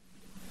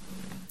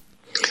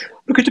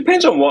 Look, it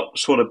depends on what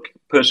sort of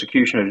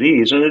persecution it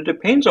is, and it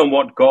depends on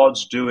what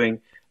God's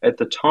doing at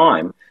the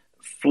time.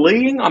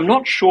 Fleeing, I'm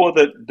not sure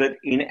that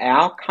in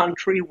our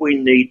country we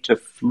need to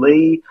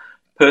flee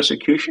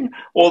persecution,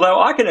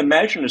 although I can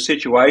imagine a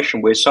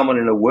situation where someone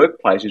in a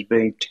workplace is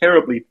being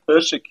terribly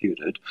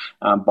persecuted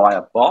by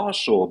a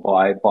boss or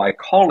by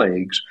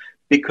colleagues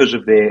because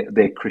of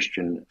their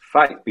Christian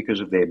faith,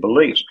 because of their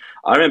beliefs.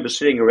 I remember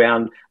sitting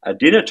around a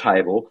dinner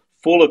table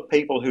full of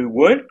people who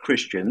weren't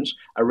Christians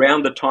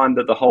around the time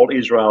that the whole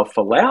Israel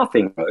Folau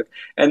thing broke,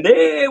 and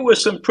there were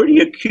some pretty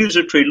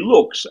accusatory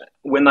looks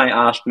when they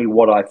asked me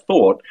what I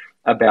thought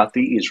about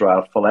the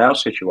Israel Folau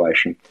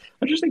situation.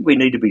 I just think we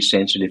need to be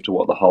sensitive to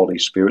what the Holy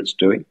Spirit's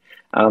doing.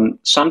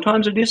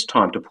 Sometimes it is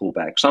time to pull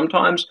back.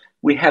 Sometimes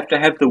we have to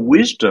have the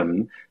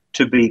wisdom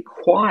to be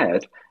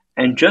quiet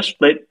and just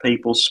let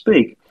people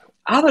speak.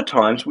 Other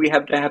times we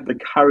have to have the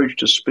courage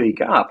to speak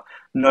up,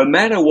 no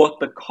matter what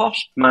the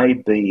cost may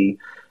be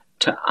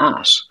to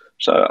us.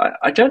 So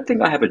I don't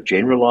think I have a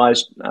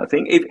generalized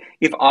thing.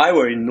 If I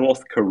were in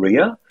North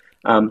Korea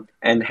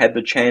and had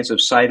the chance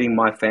of saving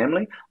my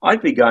family,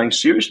 I'd be going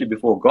seriously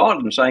before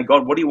God and saying,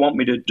 God, what do you want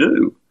me to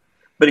do?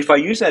 But if I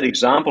use that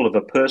example of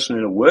a person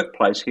in a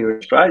workplace here in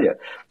Australia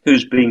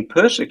who's being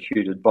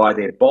persecuted by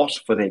their boss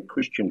for their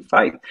Christian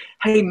faith,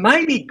 hey,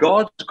 maybe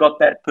God's got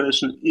that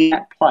person in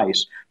that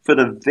place for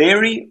the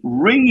very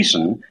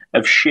reason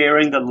of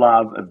sharing the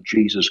love of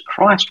Jesus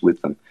Christ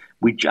with them.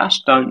 We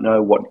just don't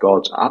know what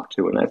God's up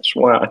to, and that's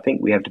why I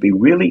think we have to be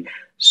really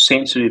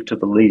sensitive to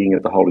the leading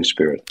of the Holy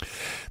Spirit.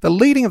 The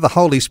leading of the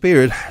Holy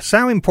Spirit,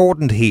 so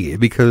important here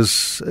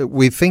because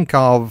we think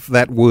of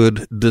that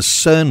word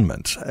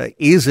discernment.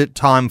 Is it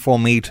time for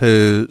me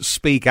to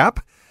speak up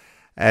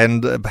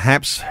and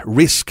perhaps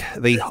risk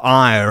the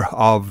ire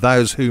of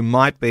those who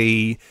might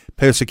be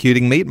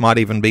persecuting me? It might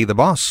even be the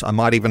boss. I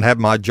might even have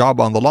my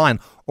job on the line.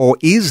 Or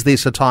is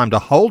this a time to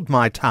hold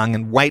my tongue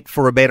and wait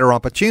for a better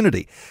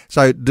opportunity?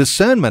 So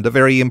discernment, a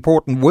very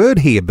important word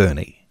here,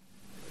 Bernie.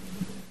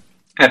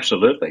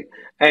 Absolutely.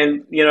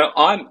 And, you know,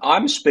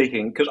 I'm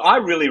speaking because I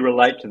really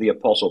relate to the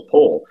Apostle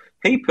Paul.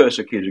 He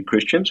persecuted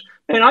Christians,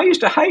 and I used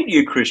to hate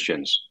you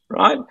Christians,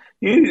 right?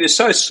 You're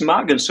so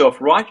smug and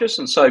self-righteous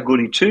and so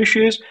goody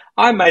two-shoes.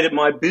 I made it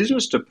my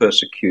business to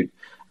persecute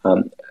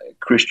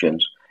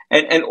Christians.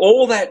 And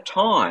all that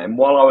time,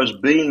 while I was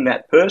being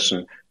that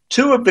person,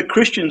 two of the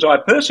Christians I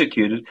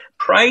persecuted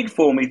prayed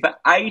for me for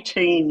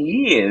 18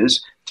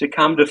 years to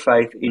come to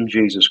faith in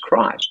Jesus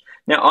Christ.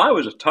 Now, I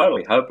was a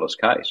totally hopeless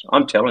case.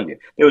 I'm telling you,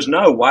 there was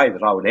no way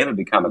that I would ever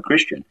become a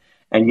Christian.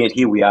 And yet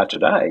here we are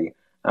today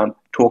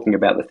talking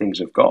about the things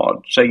of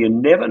God. So you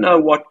never know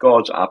what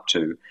God's up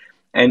to.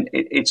 And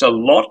it's a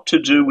lot to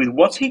do with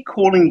what's he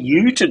calling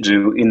you to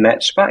do in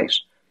that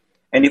space.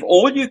 And if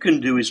all you can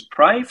do is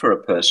pray for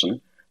a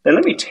person, then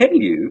let me tell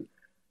you,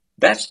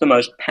 that's the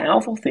most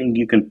powerful thing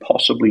you can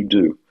possibly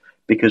do.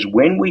 Because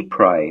when we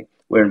pray,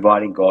 we're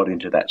inviting God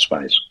into that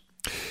space.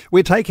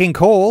 We're taking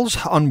calls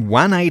on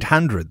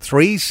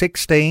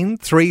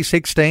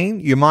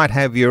 1-800-316-316. You might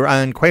have your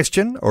own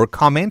question or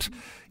comment,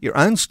 your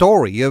own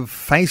story of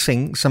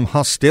facing some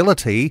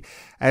hostility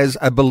as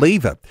a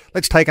believer.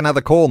 Let's take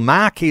another call.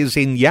 Mark is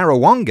in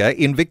Yarrawonga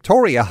in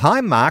Victoria.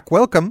 Hi, Mark.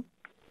 Welcome.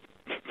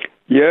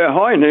 Yeah,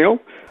 hi, Neil.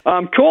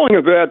 I'm calling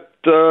about,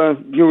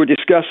 you were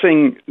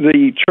discussing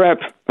the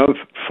trap of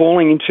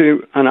falling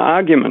into an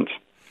argument.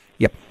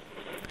 Yep.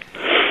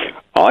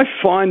 I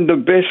find the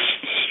best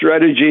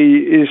strategy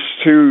is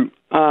to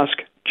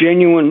ask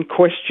genuine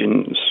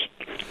questions.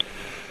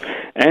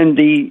 And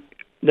the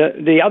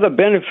other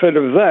benefit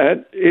of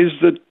that is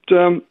that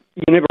you're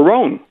never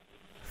wrong.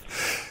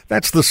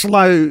 That's the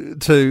slow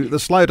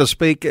to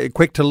speak,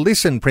 quick to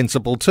listen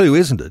principle too,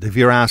 isn't it? If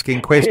you're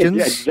asking questions.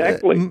 Yeah,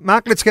 exactly.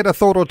 Mark, let's get a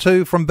thought or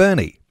two from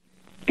Bernie.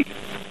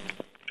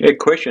 Yeah,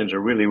 questions are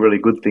really, really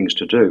good things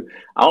to do.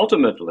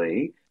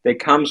 Ultimately, there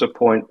comes a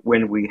point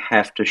when we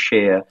have to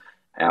share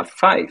our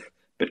faith.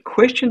 But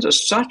questions are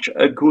such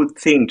a good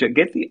thing to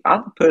get the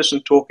other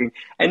person talking,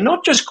 and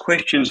not just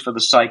questions for the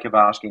sake of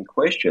asking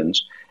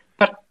questions,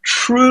 but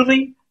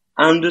truly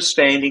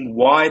understanding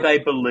why they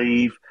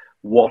believe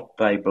what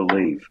they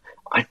believe.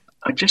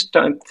 I just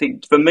don't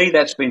think, for me,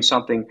 that's been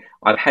something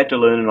I've had to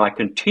learn, and I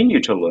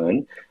continue to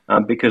learn,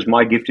 because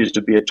my gift is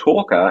to be a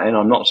talker and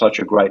I'm not such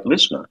a great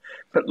listener.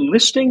 But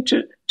listening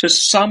to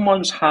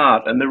someone's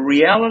heart and the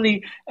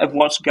reality of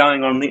what's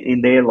going on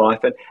in their life,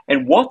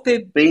 and what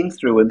they've been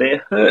through, and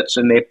their hurts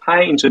and their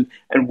pains, and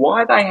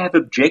why they have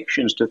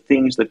objections to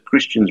things that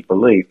Christians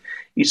believe,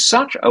 is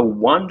such a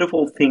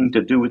wonderful thing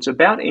to do. It's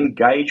about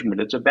engagement.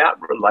 It's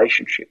about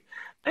relationship.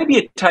 Maybe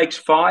it takes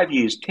 5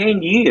 years,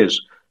 10 years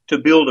to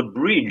build a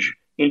bridge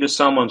into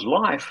someone's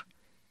life,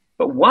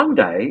 but one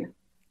day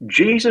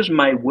Jesus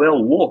may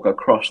well walk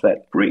across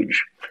that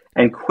bridge,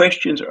 and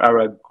questions are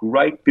a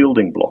great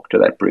building block to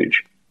that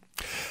bridge.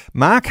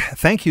 Mark,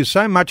 thank you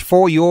so much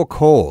for your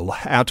call.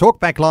 Our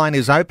talkback line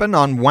is open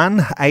on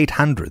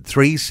 1-800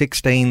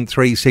 316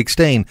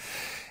 316.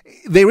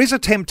 There is a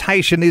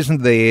temptation,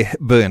 isn't there,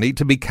 Bernie,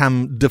 to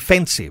become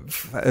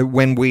defensive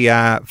when we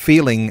are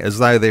feeling as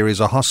though there is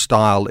a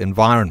hostile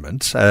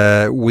environment.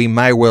 We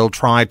may well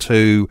try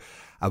to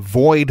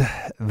avoid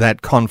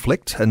that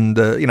conflict. And,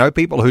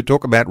 people who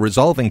talk about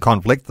resolving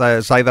conflict,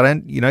 they say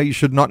that, you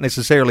should not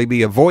necessarily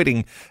be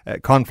avoiding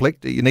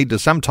conflict. You need to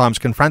sometimes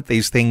confront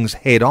these things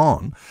head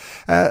on.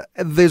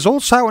 There's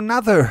also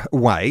another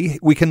way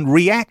we can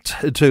react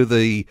to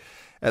the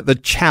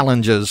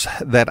challenges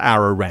that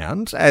are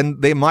around,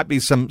 and there might be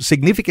some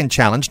significant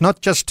challenge,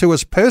 not just to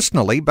us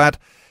personally, but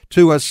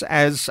to us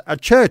as a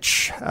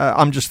church.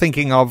 I'm just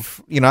thinking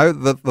of,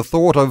 the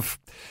thought of,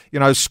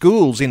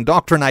 schools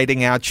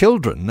indoctrinating our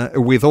children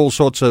with all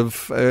sorts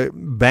of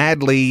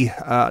badly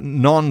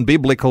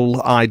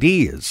non-biblical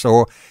ideas,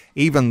 or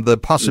even the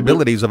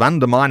possibilities of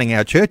undermining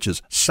our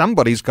churches.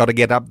 Somebody's got to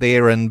get up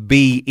there and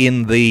be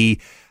in the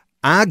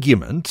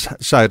argument,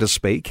 so to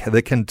speak,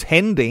 the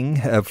contending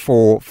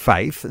for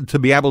faith, to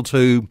be able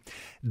to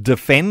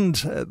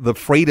defend the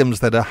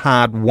freedoms that are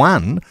hard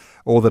won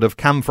or that have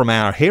come from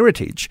our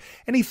heritage.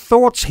 Any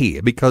thoughts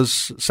here?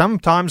 Because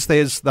sometimes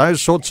there's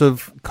those sorts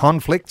of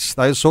conflicts,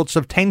 those sorts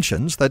of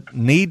tensions that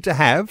need to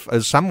have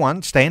as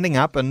someone standing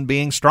up and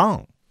being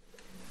strong.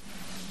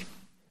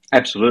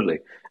 Absolutely.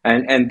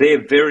 And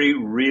they're very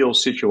real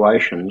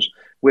situations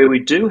where we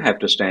do have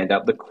to stand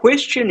up. The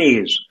question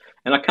is,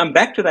 and I come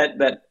back to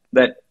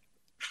that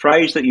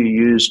phrase that you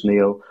used,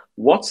 Neil,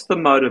 what's the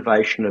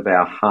motivation of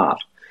our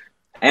heart?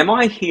 Am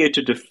I here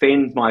to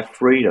defend my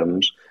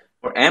freedoms,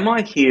 or am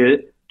I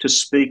here to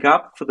speak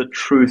up for the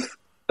truth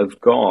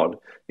of God?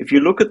 If you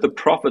look at the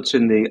prophets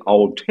in the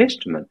Old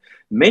Testament,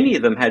 many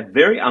of them had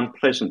very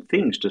unpleasant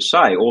things to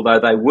say, although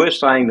they were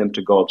saying them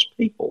to God's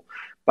people,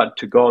 but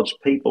to God's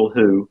people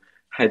who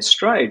had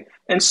strayed.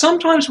 And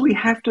sometimes we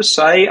have to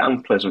say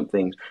unpleasant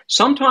things.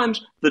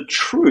 Sometimes the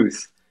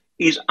truth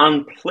is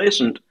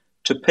unpleasant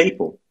to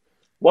people.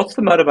 What's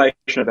the motivation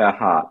of our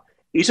heart?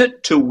 Is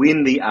it to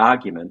win the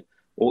argument,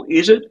 or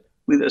is it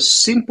with a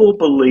simple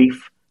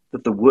belief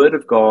that the Word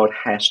of God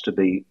has to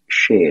be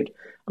shared?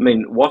 I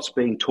mean, what's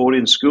being taught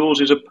in schools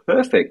is a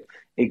perfect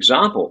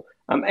example.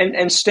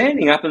 And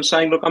standing up and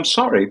saying, look, I'm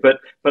sorry, but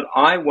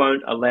I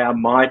won't allow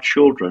my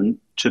children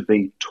to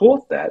be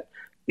taught that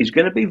is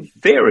going to be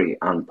very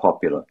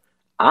unpopular.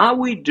 Are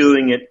we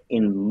doing it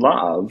in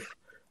love,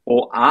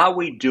 or are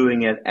we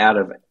doing it out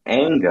of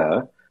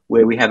anger,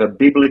 where we have a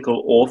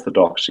biblical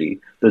orthodoxy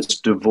that's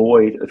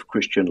devoid of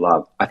Christian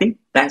love? I think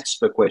that's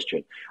the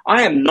question.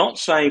 I am not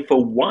saying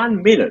for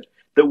 1 minute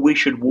that we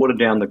should water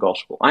down the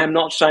gospel. I am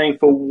not saying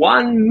for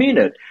 1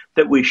 minute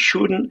that we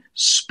shouldn't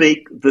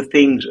speak the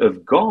things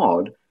of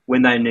God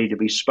when they need to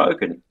be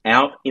spoken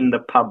out in the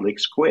public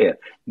square,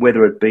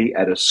 whether it be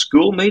at a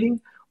school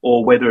meeting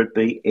or whether it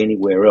be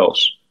anywhere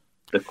else.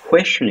 The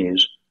question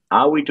is,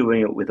 are we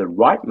doing it with the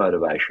right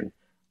motivation?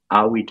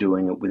 Are we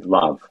doing it with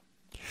love?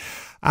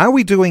 Are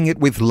we doing it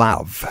with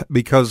love?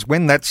 Because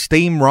when that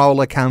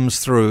steamroller comes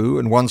through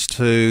and wants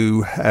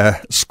to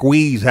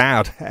squeeze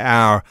out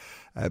our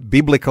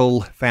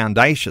biblical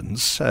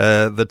foundations,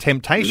 the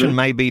temptation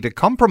may be to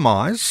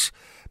compromise,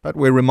 but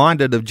we're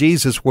reminded of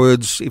Jesus'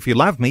 words, if you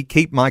love me,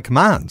 keep my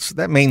commands.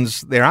 That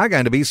means there are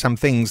going to be some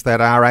things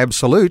that are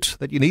absolute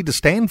that you need to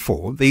stand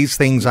for. These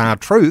things are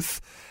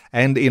truth.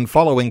 And in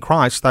following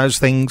Christ, those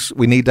things,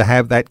 we need to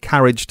have that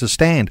courage to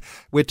stand.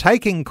 We're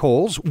taking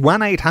calls,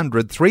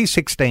 1-800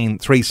 316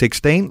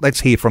 316. Let's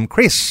hear from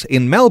Chris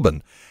in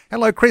Melbourne.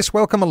 Hello, Chris.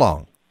 Welcome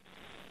along.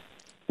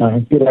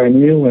 Good day,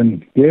 Neil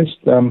and guest.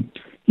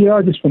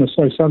 I just want to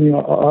say something.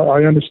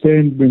 I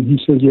understand when he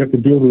says you have to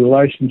build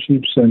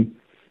relationships, and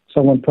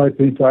someone prayed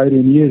for him for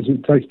 18 years.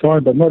 It takes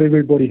time, but not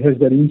everybody has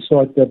that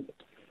insight that,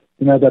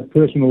 that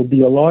person will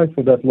be alive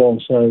for that long.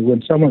 So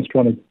when someone's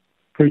trying to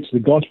preach the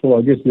gospel,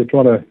 I guess they're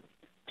trying to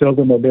tell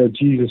them about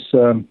Jesus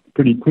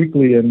pretty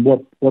quickly and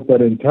what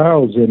that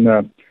entails, and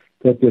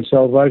that their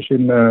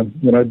salvation,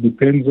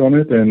 depends on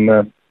it,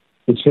 and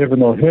it's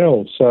heaven or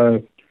hell.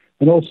 So,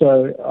 and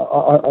also,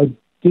 I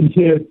didn't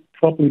hear it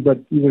properly, but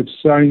you were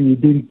saying you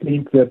didn't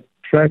think that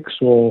tracts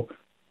or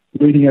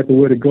reading out the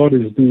Word of God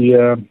is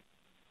the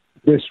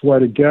best way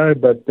to go,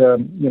 but,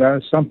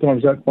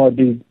 sometimes that might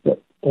be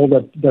all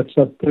that's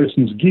that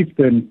person's gift,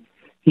 then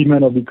he may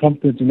not be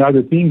competent in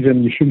other things,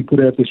 and you shouldn't put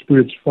out the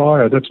Spirit's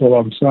fire. That's all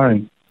I'm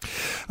saying.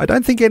 I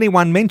don't think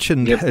anyone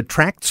mentioned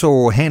tracts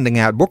or handing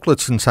out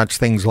booklets and such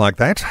things like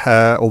that,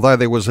 although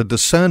there was a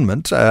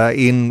discernment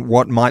in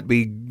what might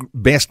be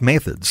best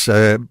methods.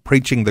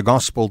 Preaching the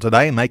gospel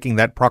today, making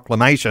that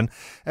proclamation.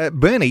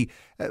 Bernie,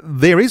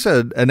 there is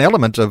an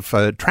element of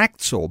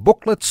tracts or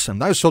booklets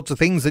and those sorts of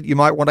things that you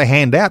might want to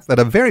hand out that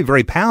are very,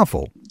 very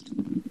powerful.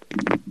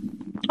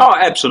 Oh,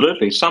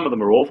 absolutely. Some of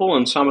them are awful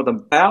and some of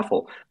them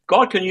powerful.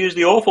 God can use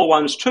the awful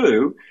ones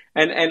too.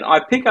 And I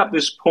pick up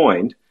this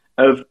point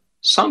of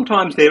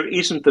sometimes there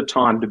isn't the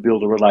time to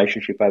build a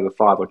relationship over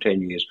 5 or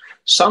 10 years.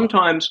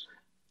 Sometimes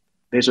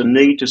there's a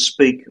need to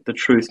speak the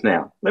truth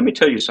now. Let me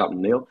tell you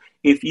something, Neil.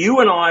 If you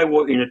and I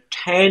were in a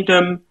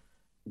tandem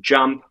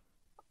jump,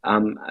 a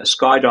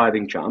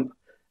skydiving jump,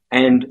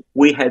 and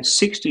we had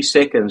 60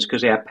 seconds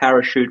because our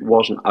parachute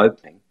wasn't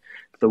opening,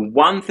 the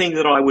one thing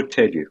that I would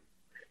tell you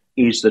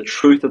is the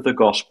truth of the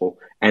gospel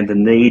and the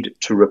need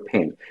to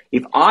repent.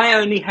 If I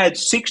only had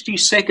 60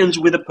 seconds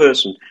with a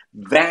person,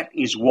 that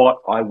is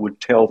what I would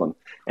tell them.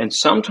 And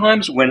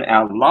sometimes when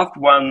our loved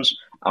ones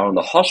are on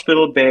the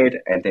hospital bed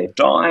and they're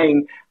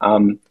dying,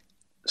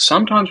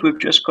 sometimes we've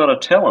just got to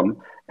tell them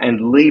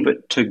and leave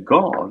it to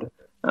God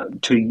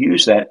to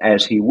use that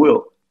as he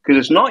will. Because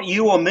it's not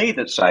you or me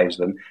that saves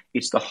them,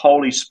 it's the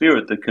Holy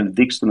Spirit that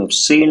convicts them of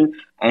sin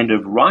and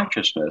of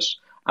righteousness,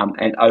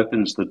 and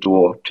opens the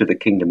door to the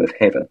kingdom of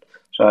heaven.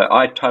 So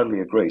I totally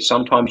agree.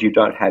 Sometimes you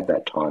don't have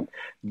that time.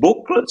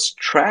 Booklets,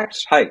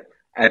 tracts, hey,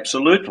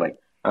 absolutely.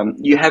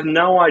 You have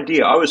no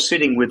idea. I was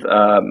sitting with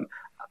a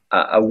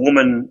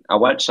woman, I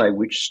won't say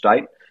which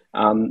state,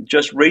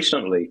 just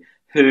recently,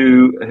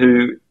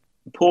 who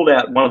pulled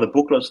out one of the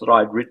booklets that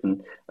I'd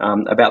written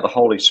about the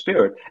Holy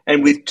Spirit,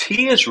 and with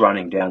tears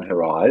running down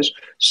her eyes,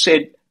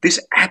 said,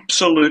 "This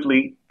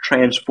absolutely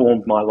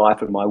transformed my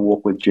life and my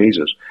walk with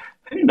Jesus."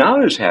 Who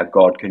knows how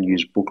God can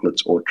use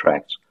booklets or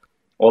tracts?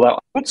 Although I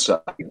would say,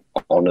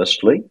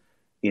 honestly,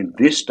 in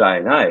this day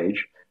and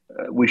age,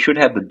 we should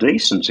have the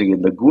decency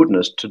and the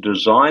goodness to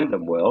design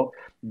them well,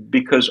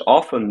 because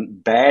often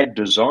bad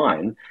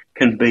design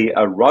can be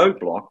a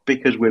roadblock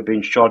because we've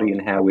been shoddy in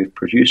how we've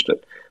produced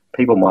it.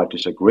 People might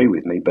disagree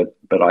with me, but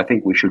I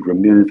think we should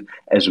remove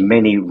as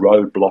many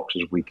roadblocks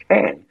as we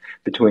can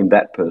between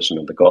that person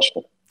and the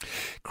gospel.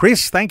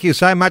 Chris, thank you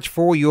so much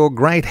for your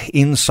great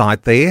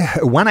insight there.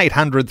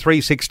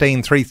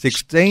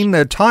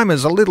 1-800-316-316. Time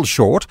is a little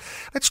short.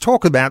 Let's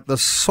talk about the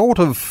sort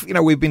of,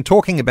 we've been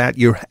talking about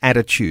your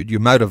attitude, your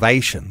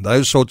motivation,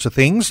 those sorts of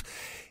things.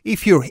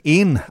 If you're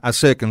in a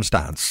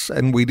circumstance,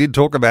 and we did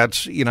talk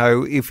about,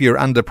 if you're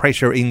under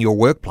pressure in your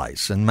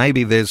workplace, and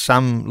maybe there's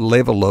some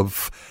level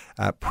of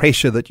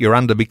pressure that you're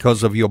under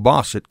because of your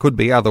boss. It could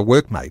be other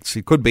workmates.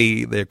 There could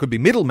be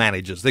middle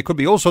managers. There could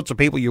be all sorts of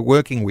people you're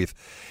working with.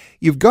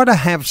 You've got to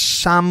have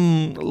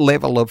some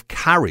level of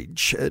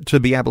courage to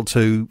be able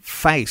to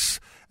face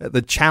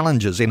the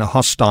challenges in a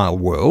hostile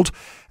world.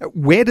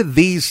 Where do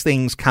these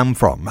things come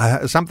from?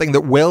 Something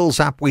that wells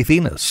up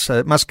within us.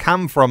 It must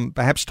come from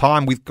perhaps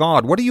time with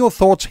God. What are your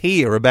thoughts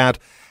here about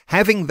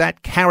having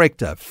that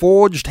character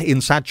forged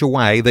in such a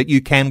way that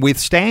you can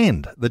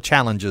withstand the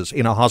challenges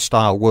in a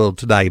hostile world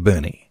today,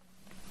 Bernie?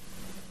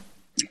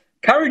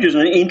 Courage is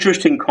an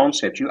interesting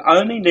concept. You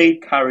only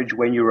need courage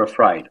when you're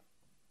afraid,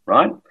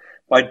 right?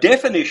 By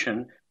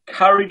definition,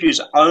 courage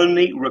is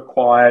only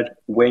required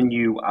when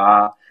you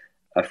are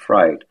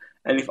afraid.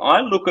 And if I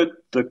look at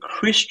the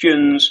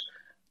Christians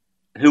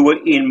who were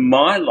in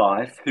my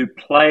life, who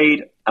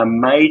played a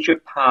major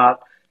part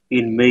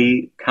in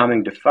me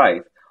coming to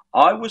faith,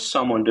 I was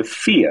someone to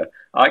fear.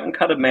 I can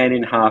cut a man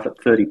in half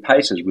at 30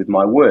 paces with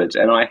my words,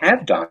 and I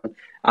have done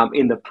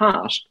in the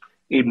past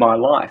in my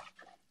life.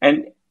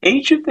 And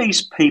each of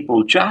these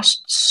people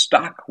just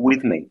stuck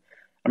with me.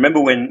 I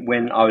remember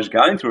when I was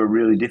going through a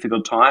really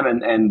difficult time,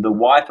 and the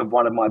wife of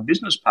one of my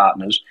business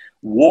partners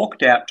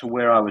walked out to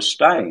where I was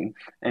staying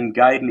and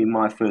gave me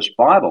my first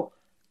Bible.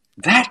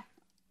 That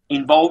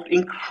involved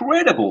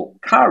incredible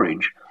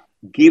courage,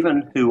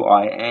 given who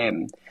I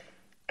am.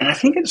 And I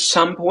think at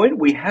some point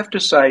we have to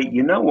say,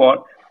 you know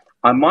what,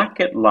 I might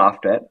get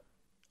laughed at,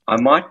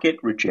 I might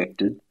get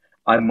rejected,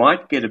 I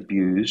might get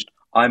abused,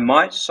 I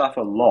might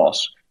suffer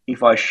loss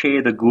if I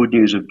share the good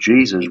news of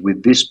Jesus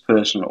with this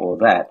person or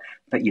that.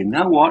 But you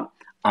know what?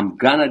 I'm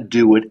going to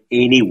do it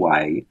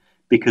anyway,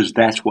 because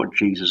that's what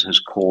Jesus has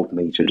called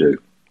me to do.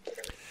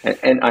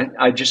 And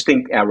I just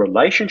think our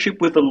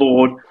relationship with the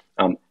Lord,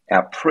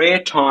 our prayer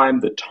time,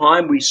 the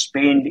time we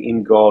spend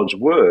in God's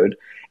Word,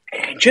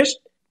 and just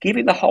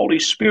giving the Holy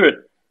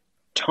Spirit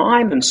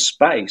time and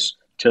space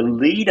to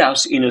lead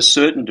us in a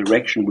certain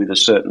direction with a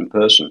certain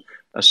person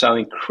are so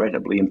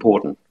incredibly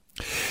important.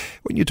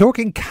 When you're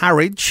talking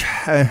courage,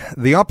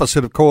 the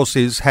opposite, of course,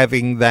 is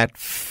having that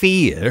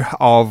fear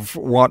of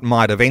what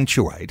might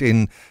eventuate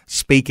in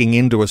speaking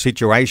into a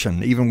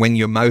situation, even when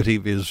your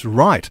motive is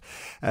right.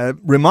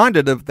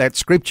 Reminded of that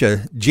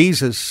scripture,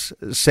 Jesus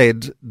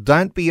said,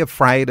 "Don't be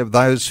afraid of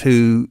those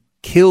who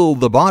kill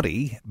the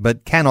body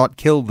but cannot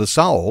kill the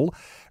soul.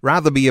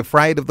 Rather be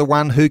afraid of the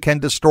one who can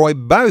destroy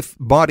both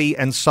body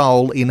and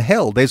soul in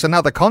hell. There's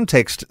another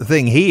context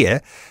thing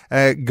here.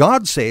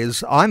 God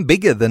says, I'm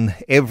bigger than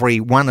every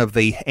one of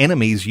the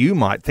enemies you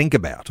might think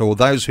about, or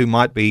those who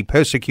might be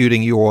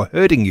persecuting you or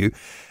hurting you.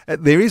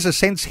 There is a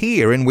sense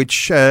here in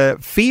which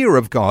fear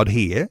of God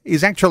here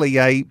is actually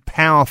a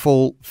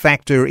powerful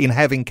factor in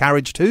having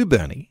courage too,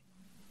 Bernie.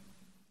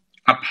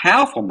 A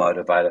powerful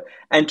motivator.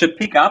 And to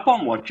pick up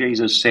on what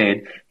Jesus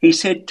said, he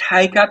said,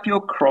 take up your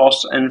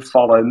cross and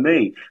follow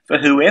me. For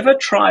whoever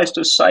tries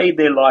to save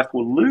their life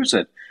will lose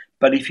it.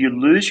 But if you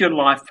lose your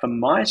life for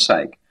my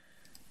sake,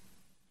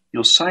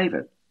 you'll save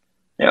it.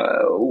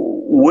 Now,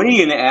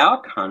 we in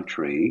our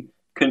country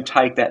can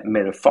take that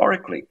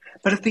metaphorically.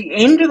 But at the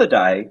end of the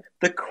day,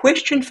 the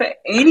question for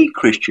any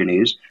Christian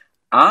is,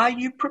 are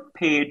you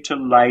prepared to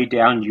lay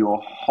down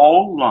your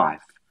whole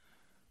life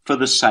for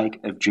the sake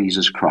of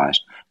Jesus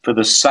Christ, for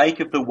the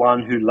sake of the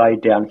one who laid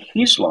down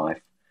his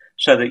life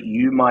so that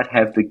you might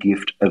have the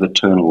gift of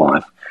eternal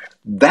life?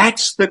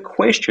 That's the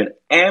question.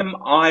 Am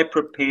I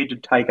prepared to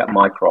take up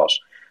my cross?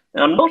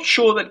 And I'm not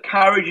sure that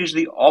courage is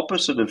the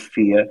opposite of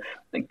fear.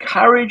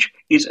 Courage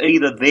is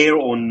either there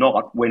or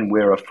not when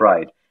we're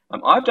afraid.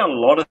 I've done a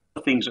lot of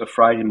things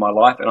afraid in my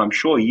life, and I'm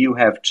sure you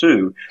have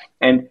too.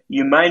 And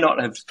you may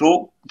not have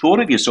thought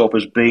of yourself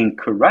as being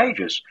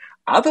courageous.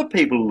 Other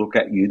people look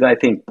at you, they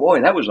think,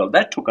 boy,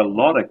 that took a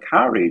lot of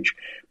courage.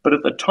 But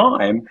at the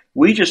time,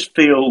 we just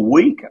feel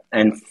weak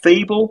and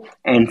feeble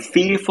and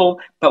fearful,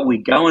 but we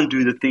go and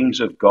do the things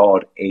of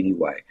God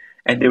anyway.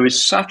 And there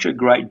is such a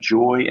great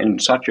joy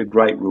and such a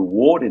great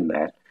reward in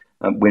that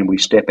when we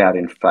step out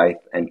in faith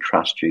and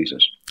trust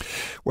Jesus.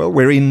 Well,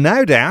 we're in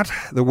no doubt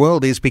the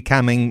world is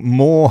becoming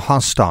more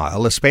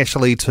hostile,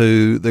 especially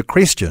to the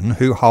Christian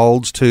who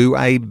holds to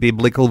a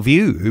biblical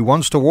view, who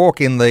wants to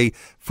walk in the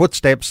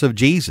footsteps of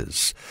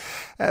Jesus.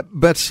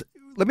 But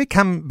let me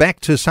come back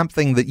to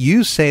something that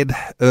you said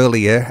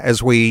earlier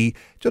as we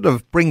sort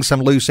of bring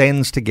some loose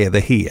ends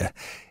together here.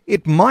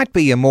 It might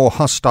be a more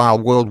hostile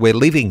world we're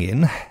living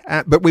in,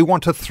 but we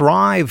want to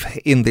thrive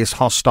in this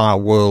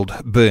hostile world,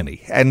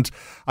 Bernie. And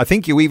I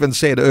think you even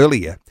said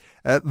earlier,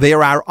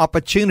 there are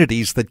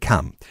opportunities that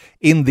come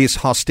in this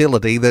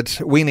hostility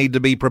that we need to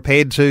be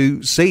prepared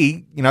to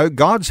see,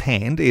 God's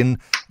hand in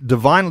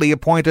divinely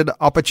appointed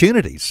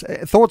opportunities.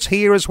 Thoughts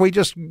here as we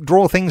just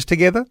draw things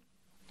together?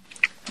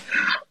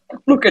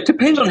 Look, it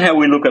depends on how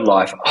we look at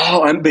life.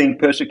 Oh, I'm being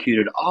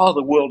persecuted. Oh,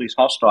 the world is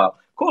hostile.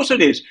 Of course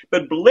it is.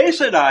 But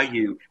blessed are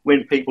you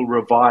when people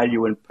revile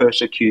you and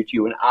persecute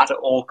you and utter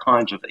all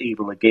kinds of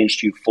evil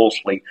against you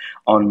falsely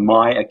on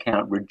my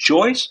account.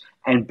 Rejoice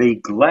and be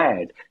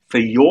glad, for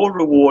your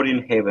reward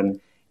in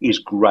heaven is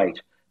great.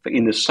 For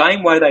in the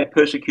same way they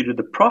persecuted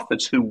the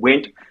prophets who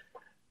went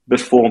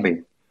before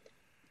me.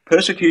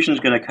 Persecution is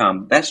going to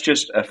come. That's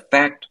just a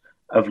fact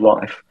of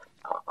life.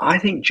 I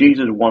think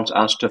Jesus wants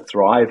us to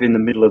thrive in the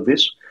middle of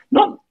this,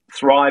 not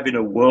thrive in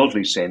a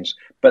worldly sense,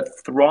 but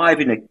thrive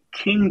in a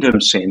kingdom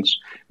sense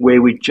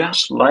where we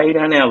just lay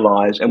down our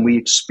lives and we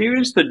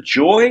experience the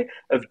joy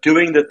of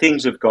doing the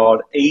things of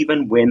God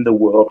even when the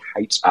world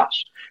hates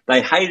us.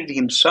 They hated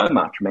him so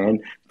much,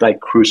 man, they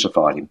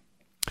crucified him.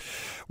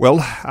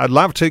 Well, I'd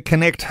love to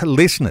connect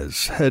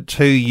listeners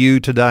to you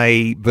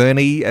today,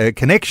 Bernie. A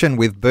connection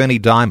with Bernie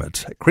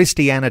Diamond,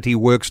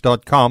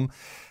 ChristianityWorks.com.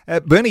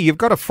 Bernie, you've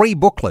got a free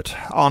booklet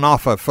on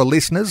offer for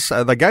listeners.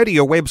 They go to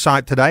your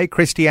website today,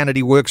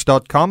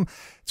 ChristianityWorks.com.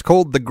 It's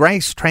called The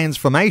Grace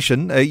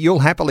Transformation. You'll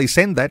happily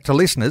send that to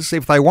listeners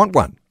if they want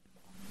one.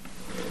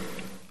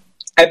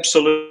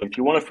 Absolutely. If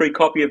you want a free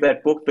copy of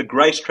that book, The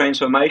Grace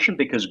Transformation,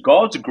 because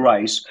God's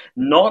grace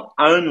not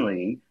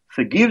only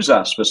forgives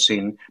us for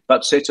sin,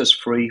 but sets us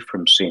free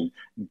from sin.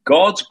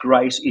 God's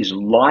grace is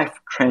life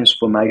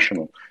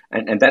transformational.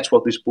 And that's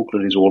what this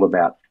booklet is all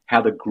about,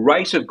 how the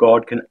grace of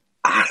God can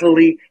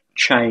utterly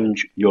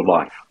change your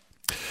life.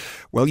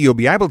 Well, you'll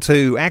be able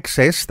to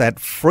access that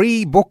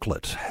free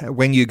booklet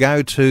when you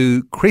go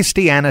to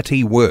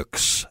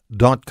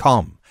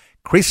ChristianityWorks.com.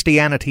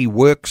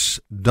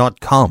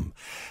 ChristianityWorks.com.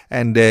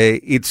 And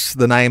it's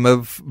the name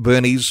of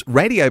Bernie's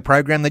radio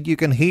program that you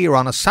can hear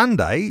on a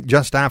Sunday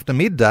just after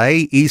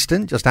midday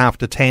Eastern, just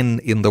after 10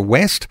 in the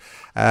West.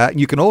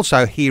 You can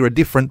also hear a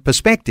different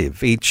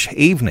perspective each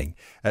evening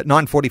at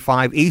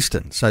 9:45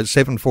 Eastern, so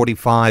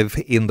 7:45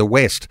 in the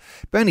West.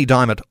 Bernie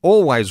Diamond,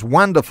 always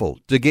wonderful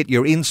to get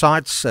your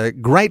insights,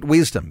 great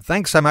wisdom.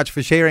 Thanks so much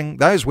for sharing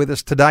those with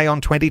us today on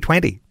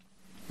 2020.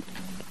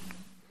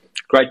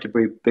 Great to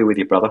be with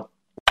you, brother.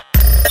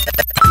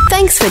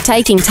 Thanks for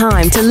taking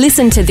time to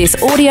listen to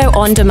this audio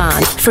on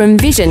demand from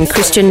Vision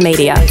Christian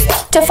Media.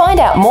 To find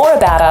out more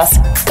about us,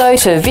 go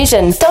to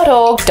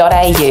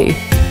vision.org.au.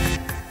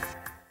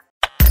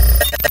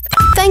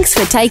 Thanks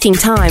for taking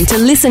time to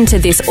listen to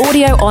this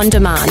audio on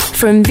demand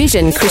from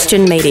Vision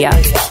Christian Media.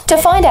 To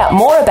find out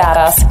more about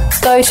us,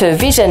 go to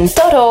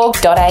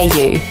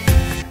vision.org.au.